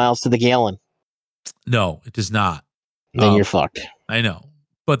 40 miles to the gallon? No, it does not. Then you're fucked. I know.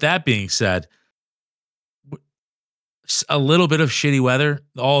 But that being said, a little bit of shitty weather,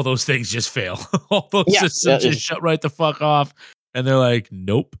 all those things just fail. All those systems just shut right the fuck off, and they're like,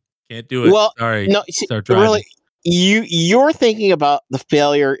 "Nope, can't do it." Well, sorry. No, Start driving. Really, you're thinking about the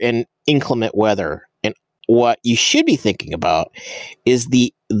failure in inclement weather, and what you should be thinking about is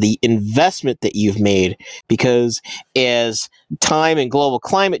the investment that you've made, because as time and global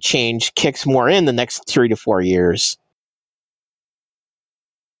climate change kicks more in the next 3 to 4 years,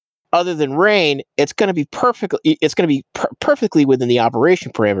 other than rain, it's going to be perfectly within the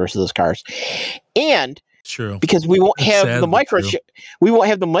operation parameters of those cars. And true, because we won't have the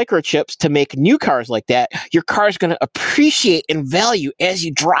microchips to make new cars like that, your car's going to appreciate in value as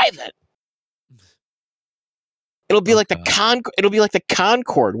you drive it. It'll be like the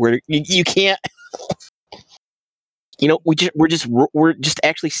Concorde, where you can't. We're just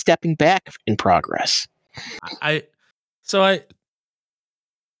actually stepping back in progress. The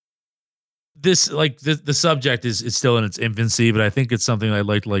subject is still in its infancy, but I think it's something I'd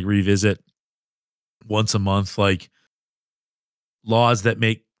like to revisit once a month, like laws that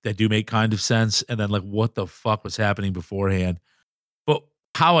do make kind of sense, and then like what the fuck was happening beforehand. But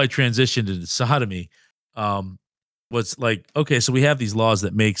how I transitioned into sodomy was like, okay, so we have these laws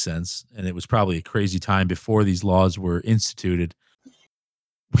that make sense, and it was probably a crazy time before these laws were instituted.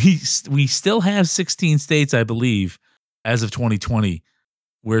 We still have 16 states, I believe, as of 2020,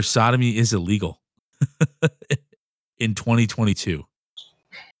 where sodomy is illegal in 2022.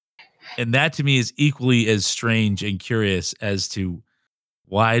 And that to me is equally as strange and curious as to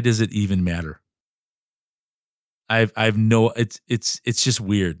why does it even matter? I've no it's just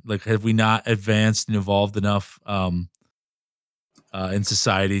weird. Like, have we not advanced and evolved enough in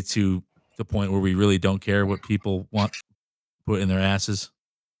society to the point where we really don't care what people want put in their asses?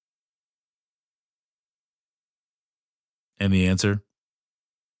 And the answer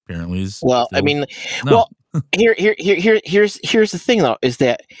apparently is Well, I still mean, no. here's the thing though, is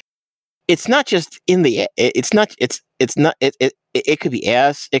that it's not just in the it could be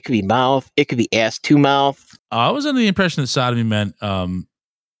ass, it could be mouth, it could be ass to mouth. I was under the impression that sodomy meant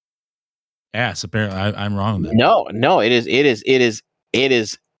ass. Apparently, I'm wrong then. No, it is.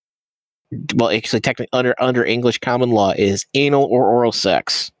 Well, actually, technically, under English common law, is anal or oral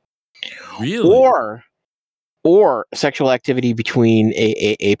sex, Really, or sexual activity between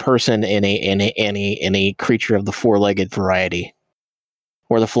a person and a creature of the four-legged variety,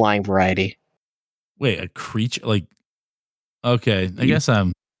 or the flying variety. wait, a creature like. Okay, I guess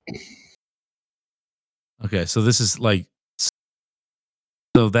I'm. Okay, so this is like.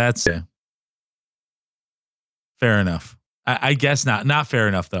 So that's fair enough. I guess not. Not fair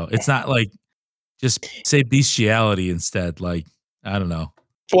enough though. It's not like just say bestiality instead. Like, I don't know.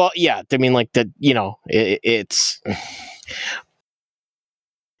 Well, yeah, I mean, like that. It's.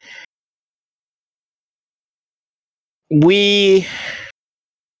 We.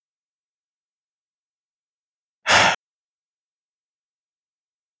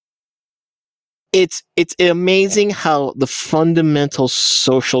 It's amazing how the fundamental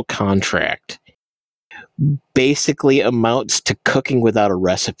social contract basically amounts to cooking without a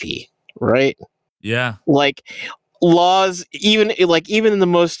recipe, right? Yeah. Like laws, even in the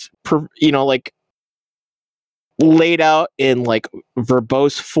most like laid out in like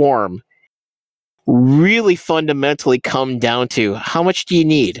verbose form, really fundamentally come down to how much do you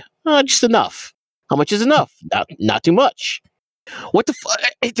need? Just enough. How much is enough? Not too much. What the fuck?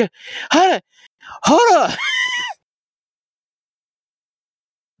 Hold on.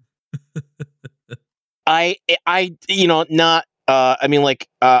 I not I mean, like,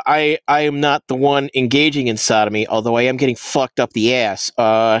 I am not the one engaging in sodomy, although I am getting fucked up the ass.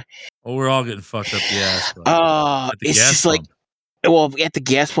 Well, we're all getting fucked up the ass, but at the It's gas just like, pump. well, at the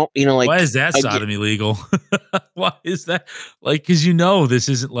gas pump, you know, like, Why is that sodomy legal? Why is that? Like, because this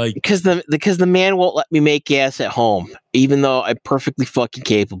isn't like. because the man won't let me make gas at home, even though I'm perfectly fucking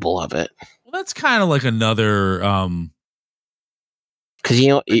capable of it. Well, that's kind of like another. Because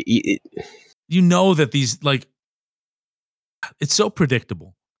You know that these like. It's so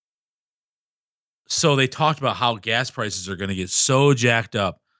predictable. So they talked about how gas prices are going to get so jacked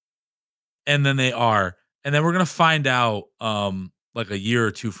up, and then they are, and then we're going to find out, like a year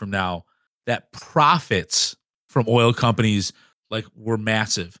or two from now, that profits from oil companies like were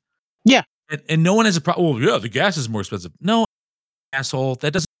massive. Yeah. And no one has a problem. Well, yeah, the gas is more expensive. No, asshole.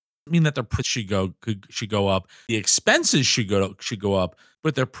 That doesn't mean that their price should go up. The expenses should go up,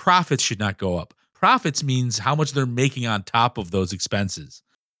 but their profits should not go up. Profits means how much they're making on top of those expenses.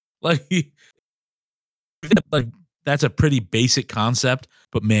 Like, like that's a pretty basic concept,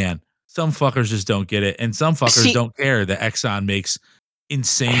 but man, some fuckers just don't get it, and some fuckers don't care that Exxon makes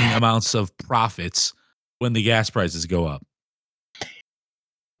insane amounts of profits when the gas prices go up.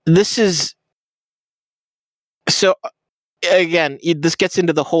 This is so. Again, this gets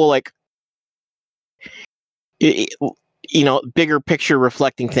into the whole like, bigger picture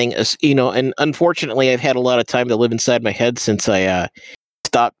reflecting thing. Is and unfortunately, I've had a lot of time to live inside my head since I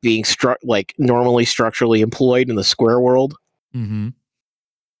stopped being normally structurally employed in the square world. Mm-hmm.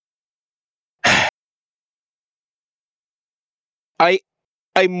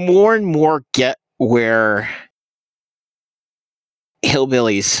 I more and more get where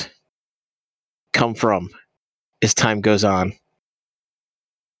hillbillies come from as time goes on.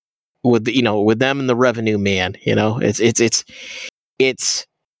 With with them and the revenue man, it's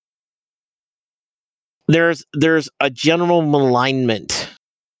there's a general malignment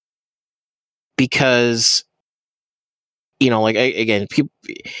because again, people,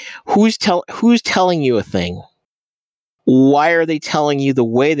 who's telling you a thing? Why are they telling you the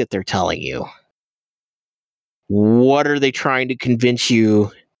way that they're telling you? What are they trying to convince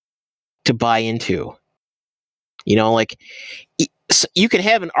you to buy into? Like, you can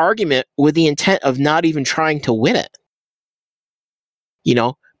have an argument with the intent of not even trying to win it.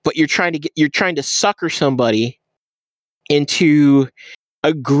 But you're trying to sucker somebody into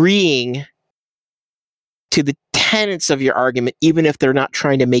agreeing to the tenets of your argument, even if they're not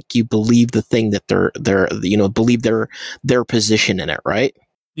trying to make you believe the thing that they're believe their position in it, right?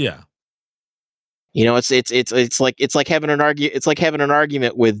 Yeah. It's like having an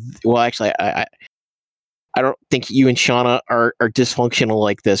argument with. Well, actually, I don't think you and Shauna are dysfunctional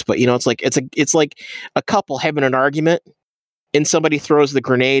like this, but it's like a couple having an argument, and somebody throws the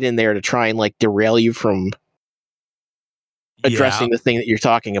grenade in there to try and like derail you from addressing the thing that you're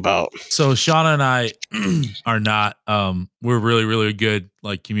talking about. So Shauna and I are not. We're really really good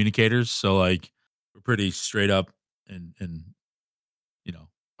like communicators. So like we're pretty straight up, and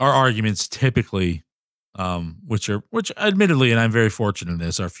our arguments typically, which admittedly, and I'm very fortunate in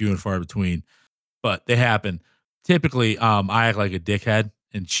this, are few and far between, but they happen. Typically, I act like a dickhead,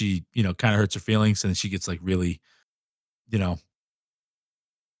 and she, kind of hurts her feelings, and then she gets like really, she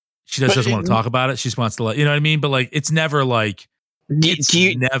just doesn't want to talk about it. She just wants to let you know what I mean. But like, it's never like,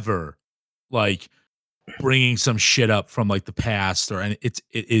 never like bringing some shit up from like the past or it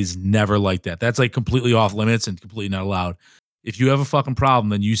is never like that. That's like completely off limits and completely not allowed. If you have a fucking problem,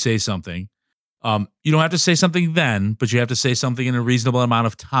 then you say something. You don't have to say something then, but you have to say something in a reasonable amount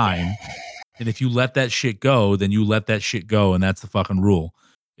of time. And if you let that shit go, then you let that shit go, and that's the fucking rule.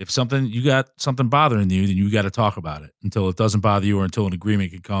 If you got something bothering you, then you got to talk about it until it doesn't bother you or until an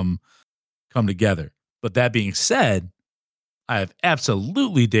agreement can come together. But that being said, I have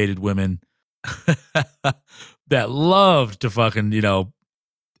absolutely dated women that loved to fucking,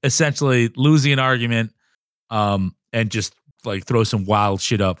 essentially losing an argument, and just like throw some wild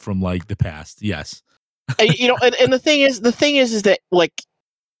shit up from like the past. Yes. And the thing is that like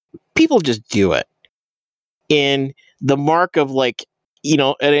people just do it. And the mark of like,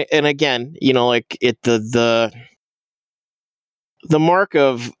 and again, like the mark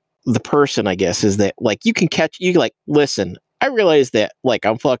of the person, I guess, is that like you like, listen, I realize that like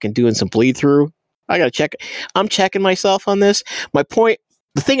I'm fucking doing some bleed through. I gotta check. I'm checking myself on this. My point,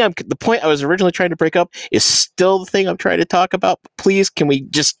 the point I was originally trying to break up is still the thing I'm trying to talk about. Please, can we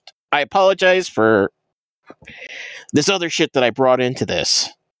just? I apologize for this other shit that I brought into this,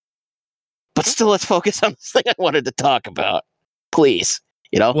 but still, let's focus on this thing I wanted to talk about. Please,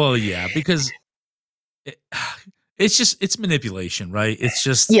 Well, yeah, because it's manipulation, right? It's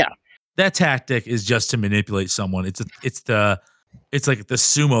just that tactic is just to manipulate someone. It's the it's like the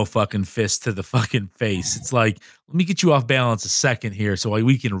sumo fucking fist to the fucking face. It's like, let me get you off balance a second here so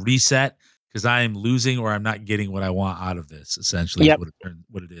we can reset because I am losing or I'm not getting what I want out of this. Essentially, is Yep.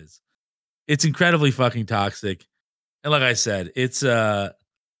 what it is. It's incredibly fucking toxic. And like I said, it's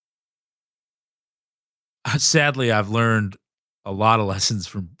sadly I've learned a lot of lessons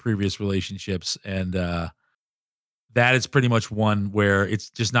from previous relationships, and that is pretty much one where it's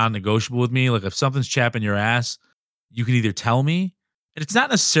just non-negotiable with me. Like if something's chapping your ass, you can either tell me, and it's not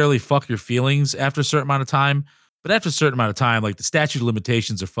necessarily fuck your feelings after a certain amount of time, but after a certain amount of time, like the statute of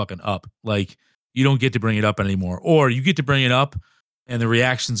limitations are fucking up. Like you don't get to bring it up anymore, or you get to bring it up, and the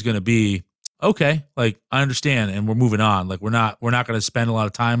reaction's going to be okay. Like I understand, and we're moving on. Like we're not going to spend a lot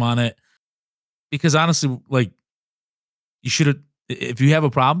of time on it because honestly, like you should have. If you have a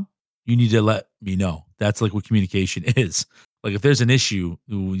problem, you need to let me know. That's like what communication is. Like if there's an issue,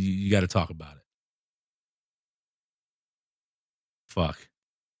 you got to talk about it. Fuck.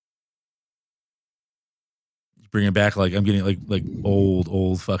 Bring it back. Like I'm getting like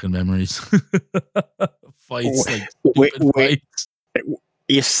old fucking memories. Fights, like Wait, stupid wait. fights.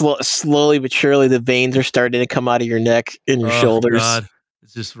 You slowly but surely the veins are starting to come out of your neck and your Oh shoulders. God,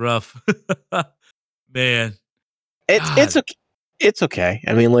 it's just rough, man. It's God, okay. It's okay.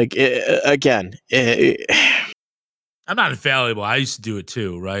 I mean, like again, I'm not infallible. I used to do it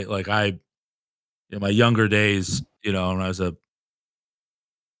too, right? Like in my younger days, when I was an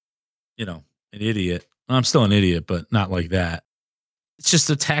idiot. I'm still an idiot, but not like that. It's just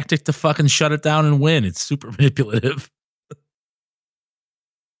a tactic to fucking shut it down and win. It's super manipulative.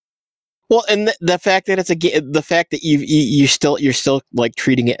 well, and the fact that it's the fact that you're still like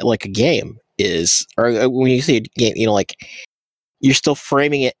treating it like a game is, or when you say a game, like you're still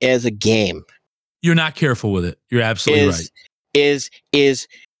framing it as a game. You're not careful with it. You're absolutely right. Is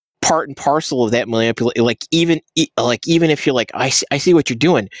part and parcel of that manipulation. Like even if you're like, I see what you're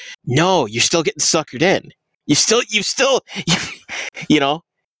doing. No, you're still getting suckered in. You still, You're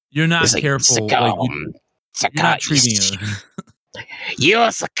not it's like careful. Like you're not treating it.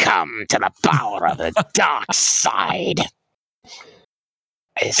 You succumb to the power of the dark side.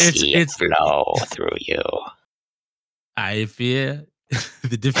 I see it flow through you. I fear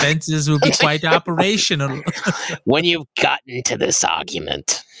the defenses will be quite operational. When you've gotten to this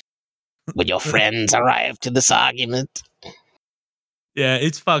argument, when your friends arrive to this argument. Yeah,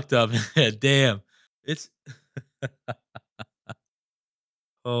 it's fucked up. Damn. It's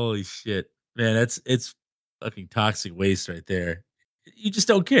holy shit. Man, it's fucking toxic waste right there. You just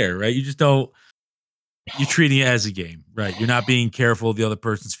don't care, right? You just don't you're treating it as a game, right? You're not being careful of the other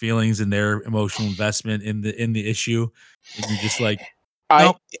person's feelings and their emotional investment in the issue. And you're just like,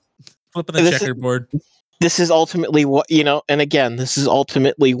 nope, flipping the checkerboard. This is ultimately what, and again, this is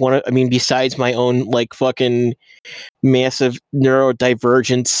ultimately besides my own like fucking massive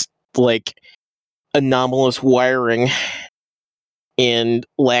neurodivergence, like anomalous wiring and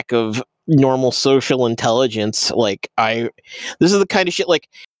lack of normal social intelligence, this is the kind of shit, like,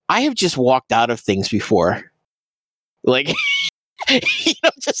 I have just walked out of things before. Like,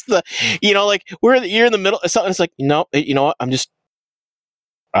 just like you're in the middle of something. It's like, no, you know what?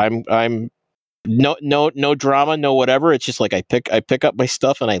 I'm no drama, no whatever. It's just like I pick up my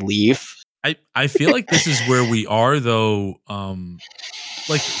stuff and I leave. I feel like this is where we are though.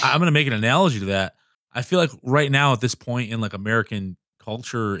 Like I'm gonna make an analogy to that. I feel like right now at this point in like American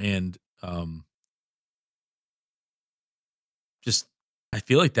culture and just I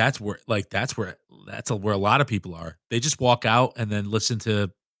feel like that's where a lot of people are. They just walk out and then listen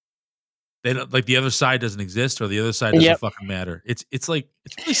to they don't like the other side doesn't exist or the other side doesn't fucking matter. It's like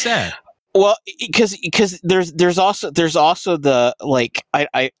it's really sad. Well, because there's also the like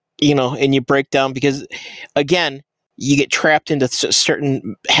I and you break down because again you get trapped into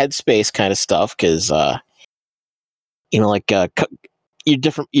certain headspace kind of stuff because your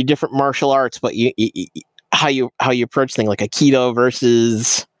different martial arts, but how you approach things like Aikido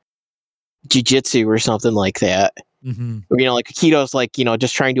versus jiu-jitsu or something like that. Mm-hmm. Or, like Aikido's like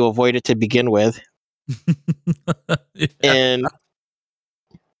just trying to avoid it to begin with, and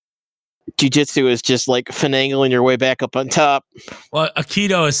jiu-jitsu is just like finagling your way back up on top. Well,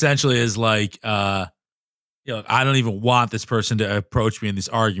 Aikido essentially is like, I don't even want this person to approach me in this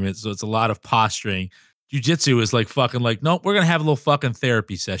argument. So it's a lot of posturing. Jiu-jitsu is like fucking like, nope, we're going to have a little fucking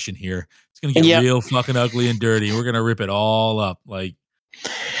therapy session here. It's going to get real fucking ugly and dirty. We're going to rip it all up. Like,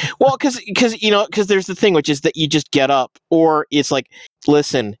 well, because there's the thing, which is that you just get up, or it's like,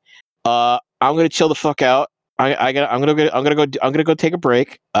 listen, I'm going to chill the fuck out. I'm gonna go take a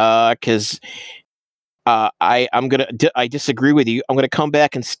break. Because I disagree with you. I'm gonna come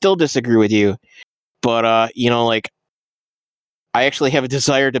back and still disagree with you. But like I actually have a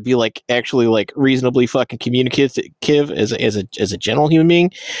desire to be like actually like reasonably fucking communicative as a general human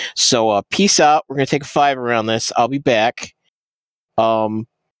being. So peace out. We're gonna take a 5 around this. I'll be back. You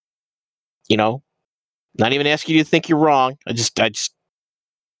know, not even asking you to think you're wrong. I just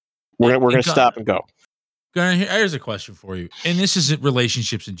we're gonna stop and go. Gunnar, here's a question for you, and this isn't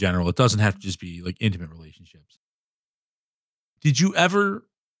relationships in general. It doesn't have to just be like intimate relationships. Did you ever?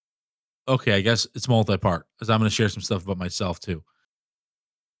 Okay, I guess it's multi-part because I'm going to share some stuff about myself too.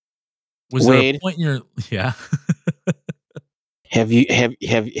 Was there a Wade, point in your yeah? have you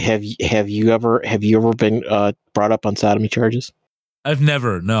ever been brought up on sodomy charges? I've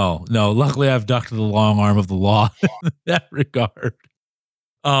never. No. Luckily, I've ducked the long arm of the law in that regard.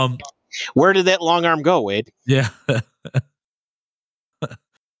 Where did that long arm go, Wade? Yeah.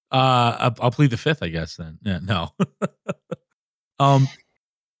 I'll plead the fifth, I guess. Then, yeah, no.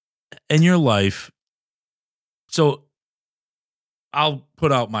 In your life, so I'll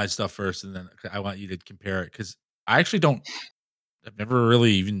put out my stuff first, and then I want you to compare it because I actually don't. I've never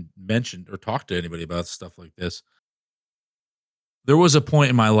really even mentioned or talked to anybody about stuff like this. There was a point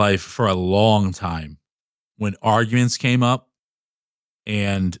in my life for a long time when arguments came up,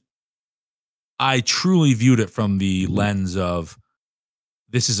 and I truly viewed it from the lens of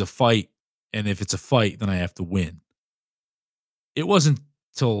this is a fight, and if it's a fight, then I have to win. It wasn't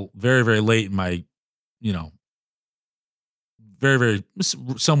till very, very late in my, you know, very, very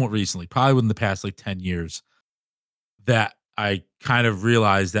somewhat recently, probably within the past like 10 years, that I kind of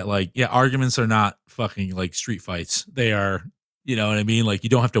realized that, like, yeah, arguments are not fucking like street fights. They are, you know what I mean? Like, you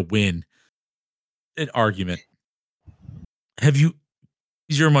don't have to win an argument. Have you,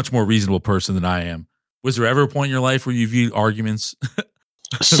 because you're a much more reasonable person than I am. Was there ever a point in your life where you viewed arguments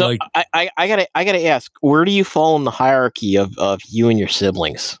So like, I gotta ask, where do you fall in the hierarchy of you and your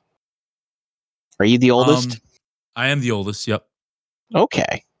siblings? Are you the oldest? I am the oldest. Yep.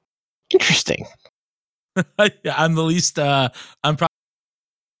 Okay, interesting. Yeah, I'm the least, I'm probably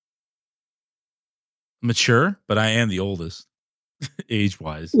mature, but I am the oldest age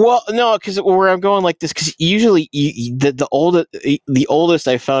wise. Well, no, because where I'm going like this, because usually the oldest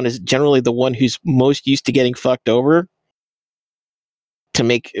I found is generally the one who's most used to getting fucked over to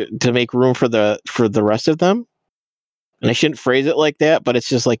make room for the rest of them. And I shouldn't phrase it like that, but it's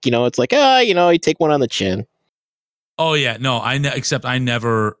just like, it's like, you take one on the chin. Oh yeah, no, except I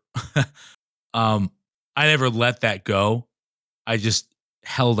never, um, I never let that go. I just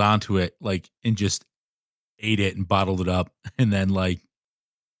held on to it, like, and just ate it and bottled it up, and then like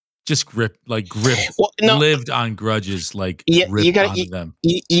just gripped, Well, no, lived on grudges, like you gripped got onto them.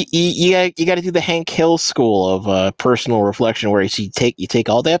 you got to do the Hank Hill school of personal reflection, where you take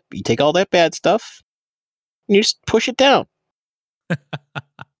all that bad stuff, and you just push it down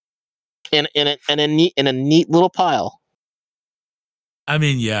in a neat little pile, I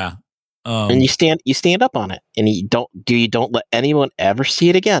mean, yeah. and you stand up on it, and you don't let anyone ever see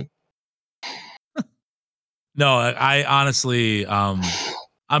it again. No, I honestly, I'm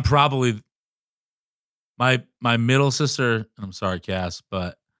probably my middle sister, and I'm sorry, Cass,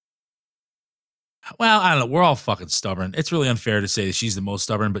 but well, I don't know. We're all fucking stubborn. It's really unfair to say that she's the most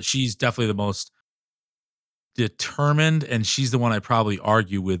stubborn, but she's definitely the most determined, and she's the one I probably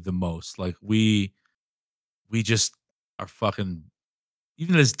argue with the most. Like we just are fucking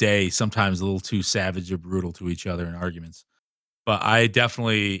even to this day sometimes a little too savage or brutal to each other in arguments. But I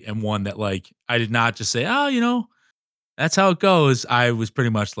definitely am one that like I did not just say, "Oh, that's how it goes." I was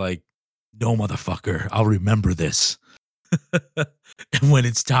pretty much like, "No, motherfucker, I'll remember this." And when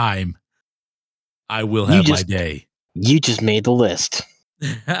it's time, I will have my day. You just made the list.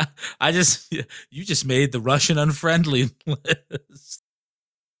 You just made the Russian unfriendly list.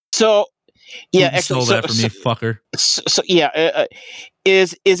 So yeah, Putin actually, stole that from me, fucker. so yeah,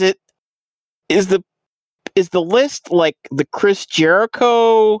 is the list like the Chris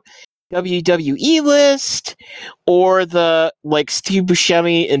Jericho WWE list, or the like Steve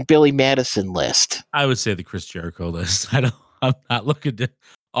Buscemi and Billy Madison list? I would say the Chris Jericho list. I'm not looking to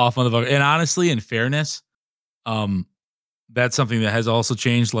off on the fucker. And honestly, in fairness, um, that's something that has also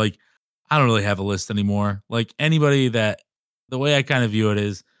changed. Like, I don't really have a list anymore. Like anybody that the way I kind of view it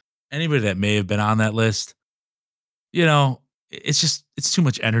is anybody that may have been on that list, it's too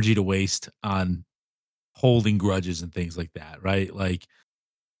much energy to waste on holding grudges and things like that, right? Like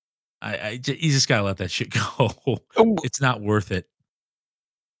you just gotta let that shit go. It's not worth it.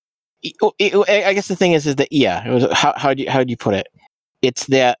 I guess the thing is that yeah, it was, how do you put it? It's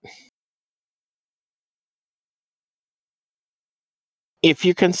that if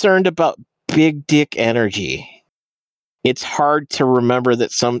you're concerned about big dick energy, it's hard to remember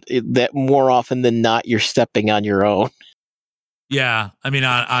that more often than not you're stepping on your own. Yeah, I mean,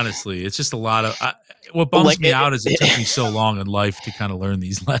 honestly, it's just a lot of. What Like, bums me out is it took me so long in life to kind of learn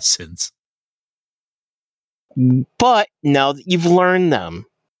these lessons. but now that you've learned them,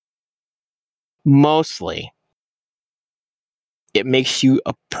 mostly, it makes you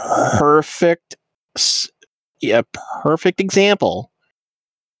a perfect example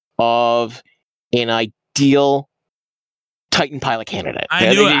of an ideal Titan pilot candidate.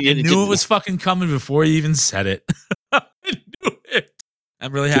 I knew it. I knew it was fucking coming before you even said it. I knew it.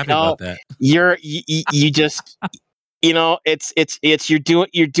 I'm really happy about that. You just it's you're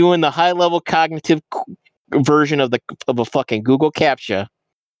doing the high level cognitive version of a fucking Google CAPTCHA.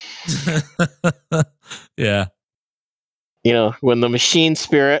 Yeah. When the machine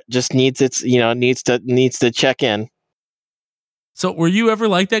spirit just needs to check in. So were you ever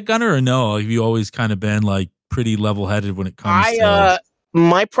like that, Gunner, or no? Have you always kind of been like pretty level headed when it comes to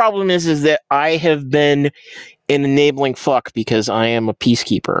My problem is that I have been an enabling fuck because I am a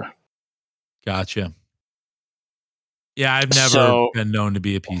peacekeeper. Gotcha. Yeah, I've never been known to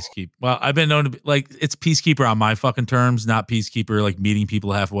be a peacekeeper. Well, I've been known to be like it's peacekeeper on my fucking terms, not peacekeeper like meeting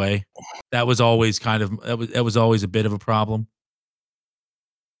people halfway. That was always that was always a bit of a problem.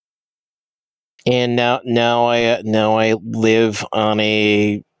 And now I live on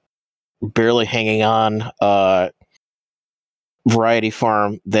a barely hanging on variety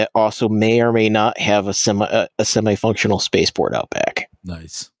farm that also may or may not have a semi-functional spaceport out back.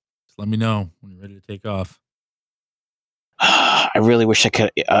 Nice. Just let me know when you're ready to take off. I really wish I could.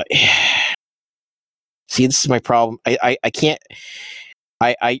 See, this is my problem. I can't.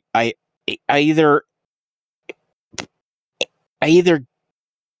 I either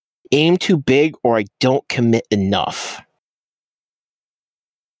aim too big or I don't commit enough.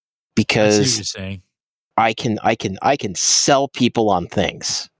 Because I see what you're saying. I can sell people on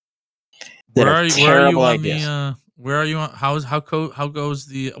things that where are are terrible you on ideas. Where are you on? How goes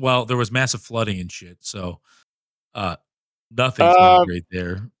the? Well, there was massive flooding and shit, so nothing's going great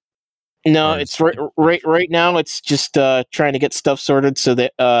there. No, it's right now. It's just trying to get stuff sorted so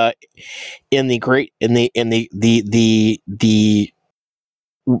that in the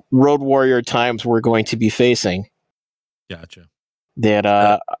road warrior times we're going to be facing. Gotcha. That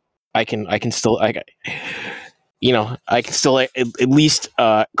I can still I can still at least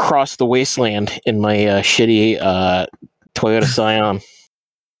cross the wasteland in my shitty Toyota Scion.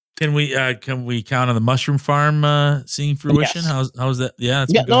 Can we count on the mushroom farm seeing fruition? Yes. How's that? Yeah,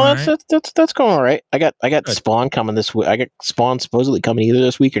 that's going all right. I got Good. Spawn coming this week. I got Spawn supposedly coming either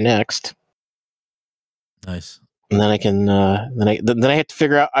this week or next. Nice. And then I can then I have to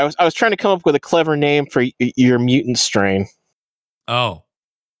figure out. I was trying to come up with a clever name for your mutant strain. Oh,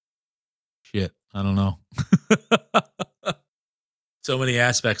 shit! I don't know. So many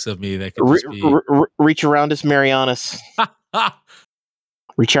aspects of me that could just be reach around us, Marianus.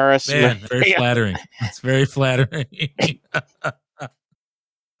 Richaris. Man, very flattering. That's very flattering.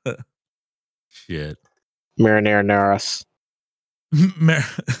 Shit. Marinaris.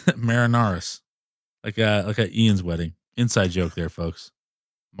 Marinaris. Like a Ian's wedding. Inside joke there, folks.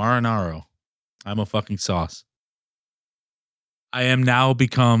 Marinaro. I'm a fucking sauce. I am now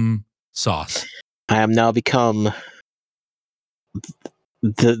become sauce. I am now become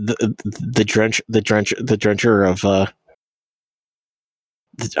the drencher of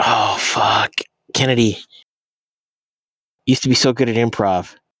oh fuck. Kennedy used to be so good at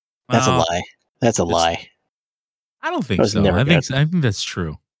improv. That's a lie. That's a lie. I don't think so. I think that's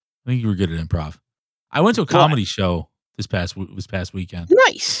true. I think you were good at improv. I went to a comedy show this past weekend.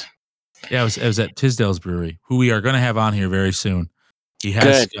 Nice. Yeah, it was at Tisdale's Brewery, who we are going to have on here very soon. He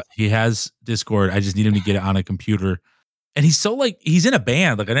has Discord. I just need him to get it on a computer. And he's so he's in a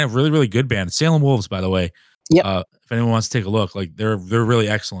band, like a really, really good band. Salem Wolves, by the way. Yeah. If anyone wants to take a look, like they're really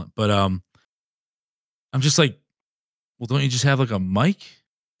excellent. But I'm just like, well, don't you just have like a mic?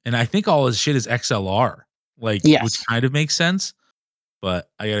 And I think all his shit is XLR, which kind of makes sense. But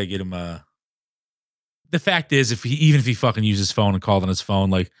I gotta get him. The fact is, if he fucking uses his phone and called on his phone,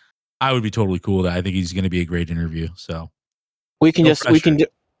 like I would be totally cool with that. I think he's going to be a great interview. So we can just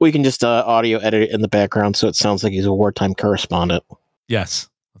audio edit it in the background so it sounds like he's a wartime correspondent. Yes,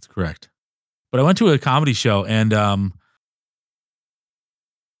 that's correct. But I went to a comedy show and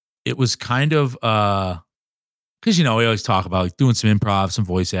it was kind of because we always talk about like doing some improv, some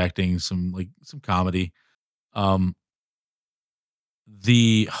voice acting, some comedy.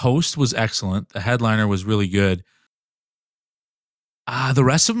 The host was excellent. The headliner was really good. The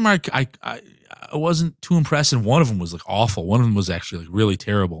rest of them I wasn't too impressed, and one of them was like awful. One of them was actually like really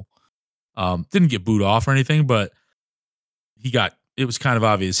terrible. Didn't get booed off or anything, but it was kind of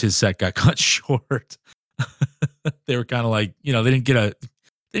obvious his set got cut short. They were kind of like, you know, they didn't get a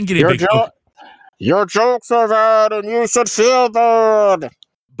Your big hook. your jokes are bad, and you should feel bad.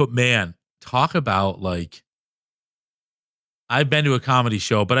 But man, talk about like, I've been to a comedy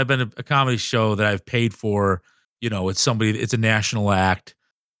show, but I've been to a comedy show that I've paid for. You know, it's a national act,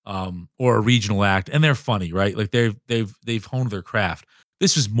 or a regional act, and they're funny, right? Like they've honed their craft.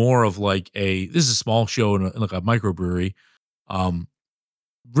 This is more of like this is a small show in like a microbrewery. Um,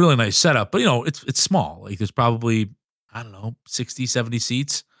 really nice setup, but you know, it's small. Like there's probably, I don't know, 60, 70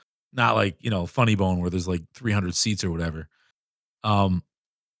 seats. Not like, you know, Funny Bone where there's like 300 seats or whatever. Um,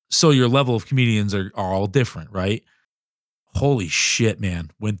 so your level of comedians are all different, right? Holy shit,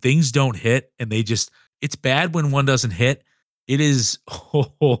 man. When things don't hit and it's bad when one doesn't hit. It is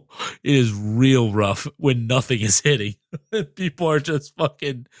it is real rough when nothing is hitting. People are just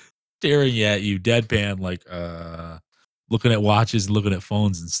fucking staring at you deadpan, like looking at watches, looking at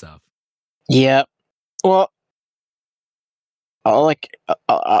phones and stuff. Yeah. Well, all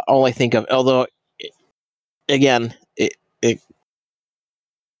I think of, although again,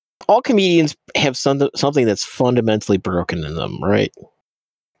 all comedians have something that's fundamentally broken in them, right?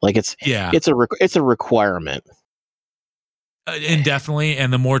 Like Yeah. it's a requirement. And definitely,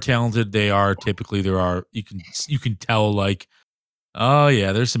 and the more talented they are, typically you can tell like, oh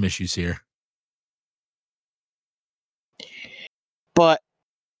yeah, there's some issues here. But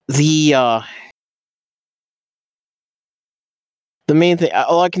the main thing,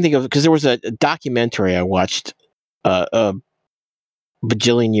 all I can think of, because there was a documentary I watched a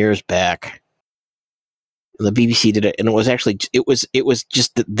bajillion years back. The BBC did it, and it was actually it was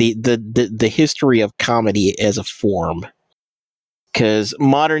just the history of comedy as a form. Because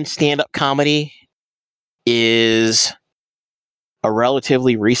modern stand-up comedy is a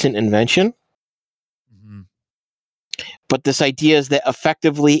relatively recent invention, Mhm. but this idea is that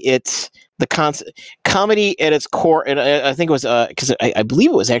effectively it's the concept comedy at its core, and I think it was because I believe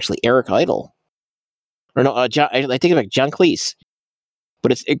it was actually Eric Idle, or no, John, I think of John Cleese,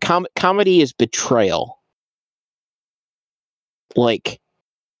 but comedy is betrayal. Like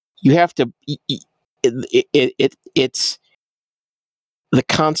you have to, it's the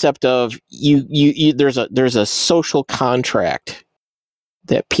concept of you there's a social contract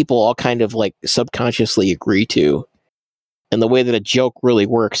that people all kind of like subconsciously agree to. And the way that a joke really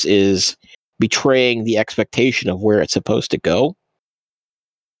works is betraying the expectation of where it's supposed to go.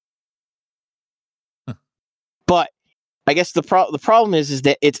 Huh. But I guess the problem is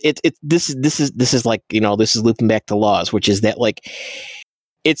that this is like, you know, this is looping back to laws, which is that like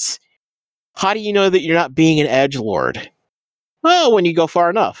it's how do you know that you're not being an edgelord? Well, when you go far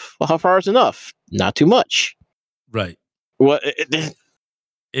enough. Well, how far is enough? Not too much. Right. What?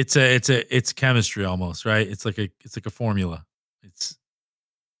 It's chemistry almost, right? It's like a formula. It's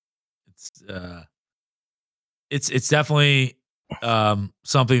it's uh it's definitely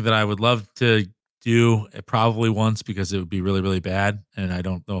something that I would love to do, probably once, because it would be really really bad, and I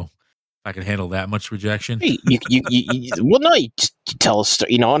don't know if I can handle that much rejection. Well, no, you just tell a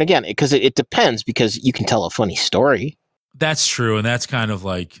story, you know, and again, because it depends, because you can tell a funny story. That's true, and that's kind of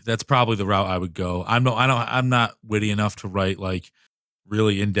like that's probably the route I would go. I'm not witty enough to write like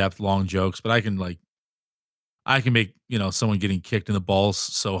really in-depth long jokes, but I can make, you know, someone getting kicked in the balls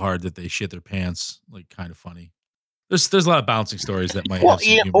so hard that they shit their pants like kind of funny. There's a lot of bouncing stories that might Well, have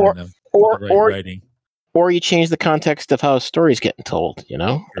some yeah, humor in them with the or right or writing. or you change the context of how a story's getting told. You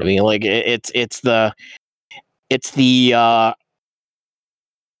know, I True. mean, like it's the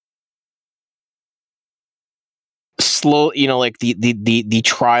slow, you know, like the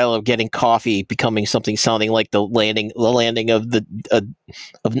trial of getting coffee becoming something sounding like the landing of of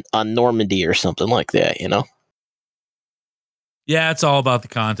on Normandy or something like that. You know. Yeah, it's all about the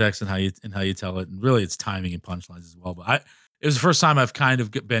context and how you tell it, and really it's timing and punchlines as well. But it was the first time I've kind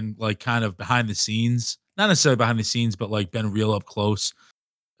of been like kind of behind the scenes, not necessarily behind the scenes, but like been real up close,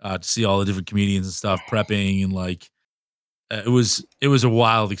 to see all the different comedians and stuff prepping, and like it was a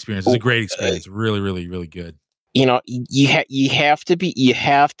wild experience. It was a great experience, really really really good. You know, you have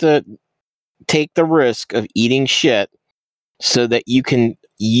to take the risk of eating shit so that you can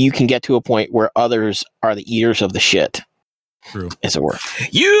get to a point where others are the eaters of the shit, True. as it were.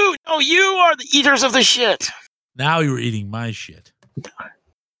 You are the eaters of the shit. Now you were eating my shit.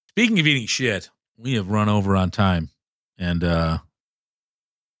 Speaking of eating shit, we have run over on time, and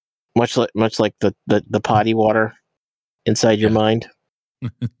Much like the potty water inside your yeah, mind.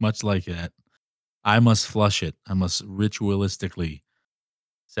 much like that. I must flush it. I must ritualistically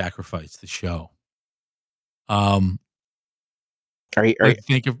sacrifice the show. Um, Are like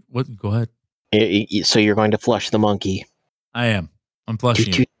think of what? Go ahead. so you're going to flush the monkey. I am. I'm Too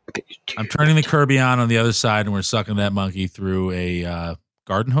flushing too it. I'm turning the Kirby on the other side, and we're sucking that monkey through a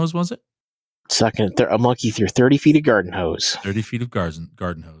garden hose. Was it Sucking a monkey through 30 feet of garden hose? 30 feet of garden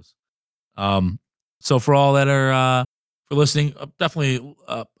hose. So for all that are for listening, definitely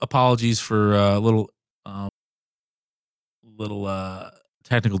apologies for little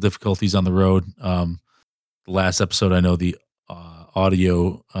technical difficulties on the road. The last episode, I know the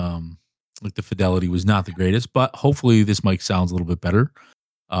audio, like the fidelity was not the greatest, but hopefully this mic sounds a little bit better.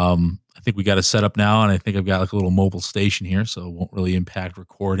 I think we got it set up now, and I think I've got like a little mobile station here, so it won't really impact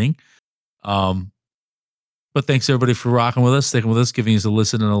recording. But thanks everybody for rocking with us, sticking with us, giving us a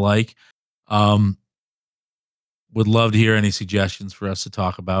listen and a like. Would love to hear any suggestions for us to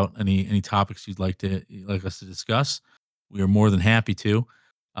talk about, any topics you'd like us to discuss. We are more than happy to.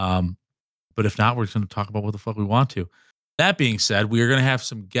 But if not, we're just going to talk about what the fuck we want to. That being said, we are going to have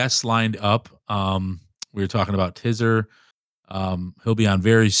some guests lined up. We were talking about Tizzer. He'll be on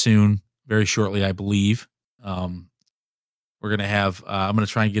very soon, very shortly, I believe. We're going to have, I'm going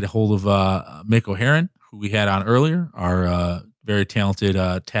to try and get a hold of Mick O'Haron, who we had on earlier, our very talented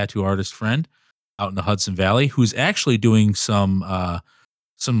tattoo artist friend out in the Hudson Valley, who's actually doing some I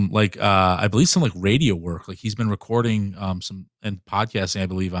believe some like radio work. Like he's been recording some and podcasting, I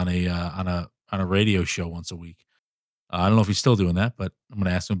believe, on a radio show once a week. I don't know if he's still doing that, but I'm going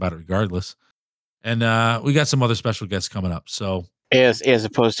to ask him about it regardless. And we got some other special guests coming up. So as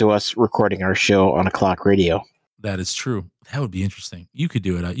opposed to us recording our show on a clock radio. That is true. That would be interesting. You could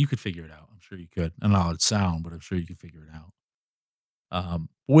do it out. You could figure it out. I'm sure you could. I don't know how it'd sound, but I'm sure you could figure it out.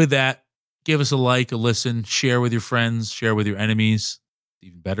 With that, give us a like, a listen, share with your friends, share with your enemies.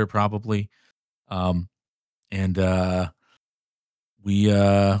 Even better, probably. We'll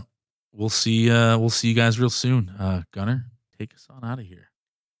see you guys real soon. Gunner, take us on out of here.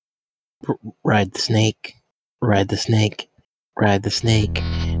 Ride the snake, ride the snake, ride the snake,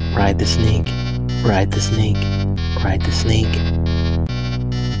 ride the snake, ride the snake, ride the snake.